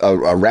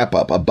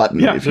wrap-up, a button,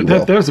 if you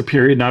will. That was a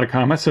period, not a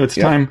comma. So it's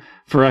time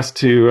for us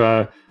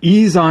to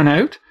ease on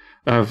out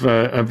of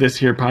this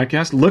here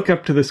podcast. Look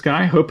up to the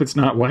sky. Hope it's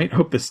not white.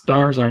 Hope the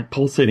stars aren't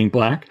pulsating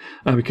black,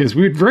 because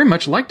we would very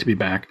much like to be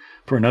back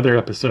for another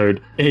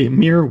episode a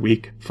mere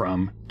week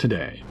from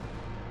today.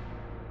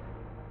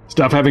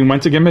 Stuff having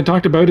once again been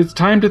talked about, it's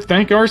time to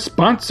thank our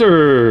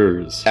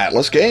sponsors.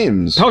 Atlas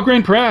Games,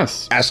 Pelgrane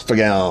Press,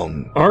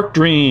 Asphagown, Arc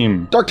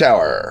Dream, Dark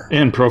Tower,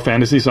 and Pro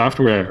Fantasy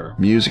Software.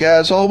 Music,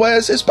 as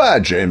always, is by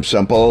James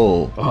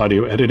Semple.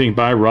 Audio editing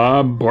by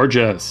Rob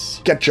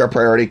Borges. Get your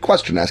priority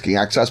question asking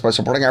access by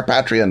supporting our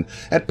Patreon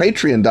at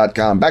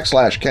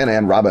patreon.com/Ken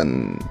and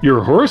Robin.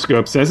 Your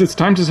horoscope says it's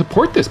time to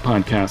support this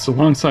podcast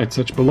alongside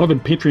such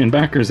beloved Patreon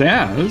backers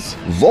as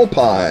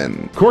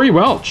Volpine, Corey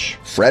Welch,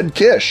 Fred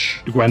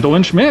Kish,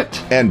 Gwendolyn Schmidt,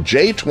 and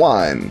Jay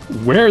Twine.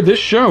 Wear this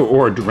show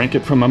or drink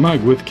it from a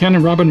mug with Ken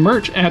and Robin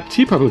merch at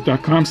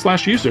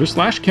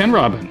tpublic.com/user/Ken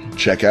Robin.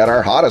 Check out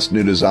our hottest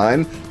new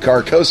design,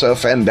 Carcosa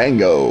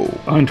Fandango.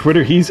 On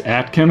Twitter, he's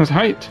at Kenneth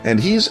Height. And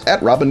he's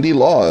at Robin D.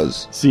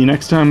 Laws. See you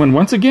next time when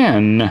once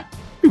again,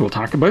 we will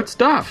talk about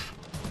stuff.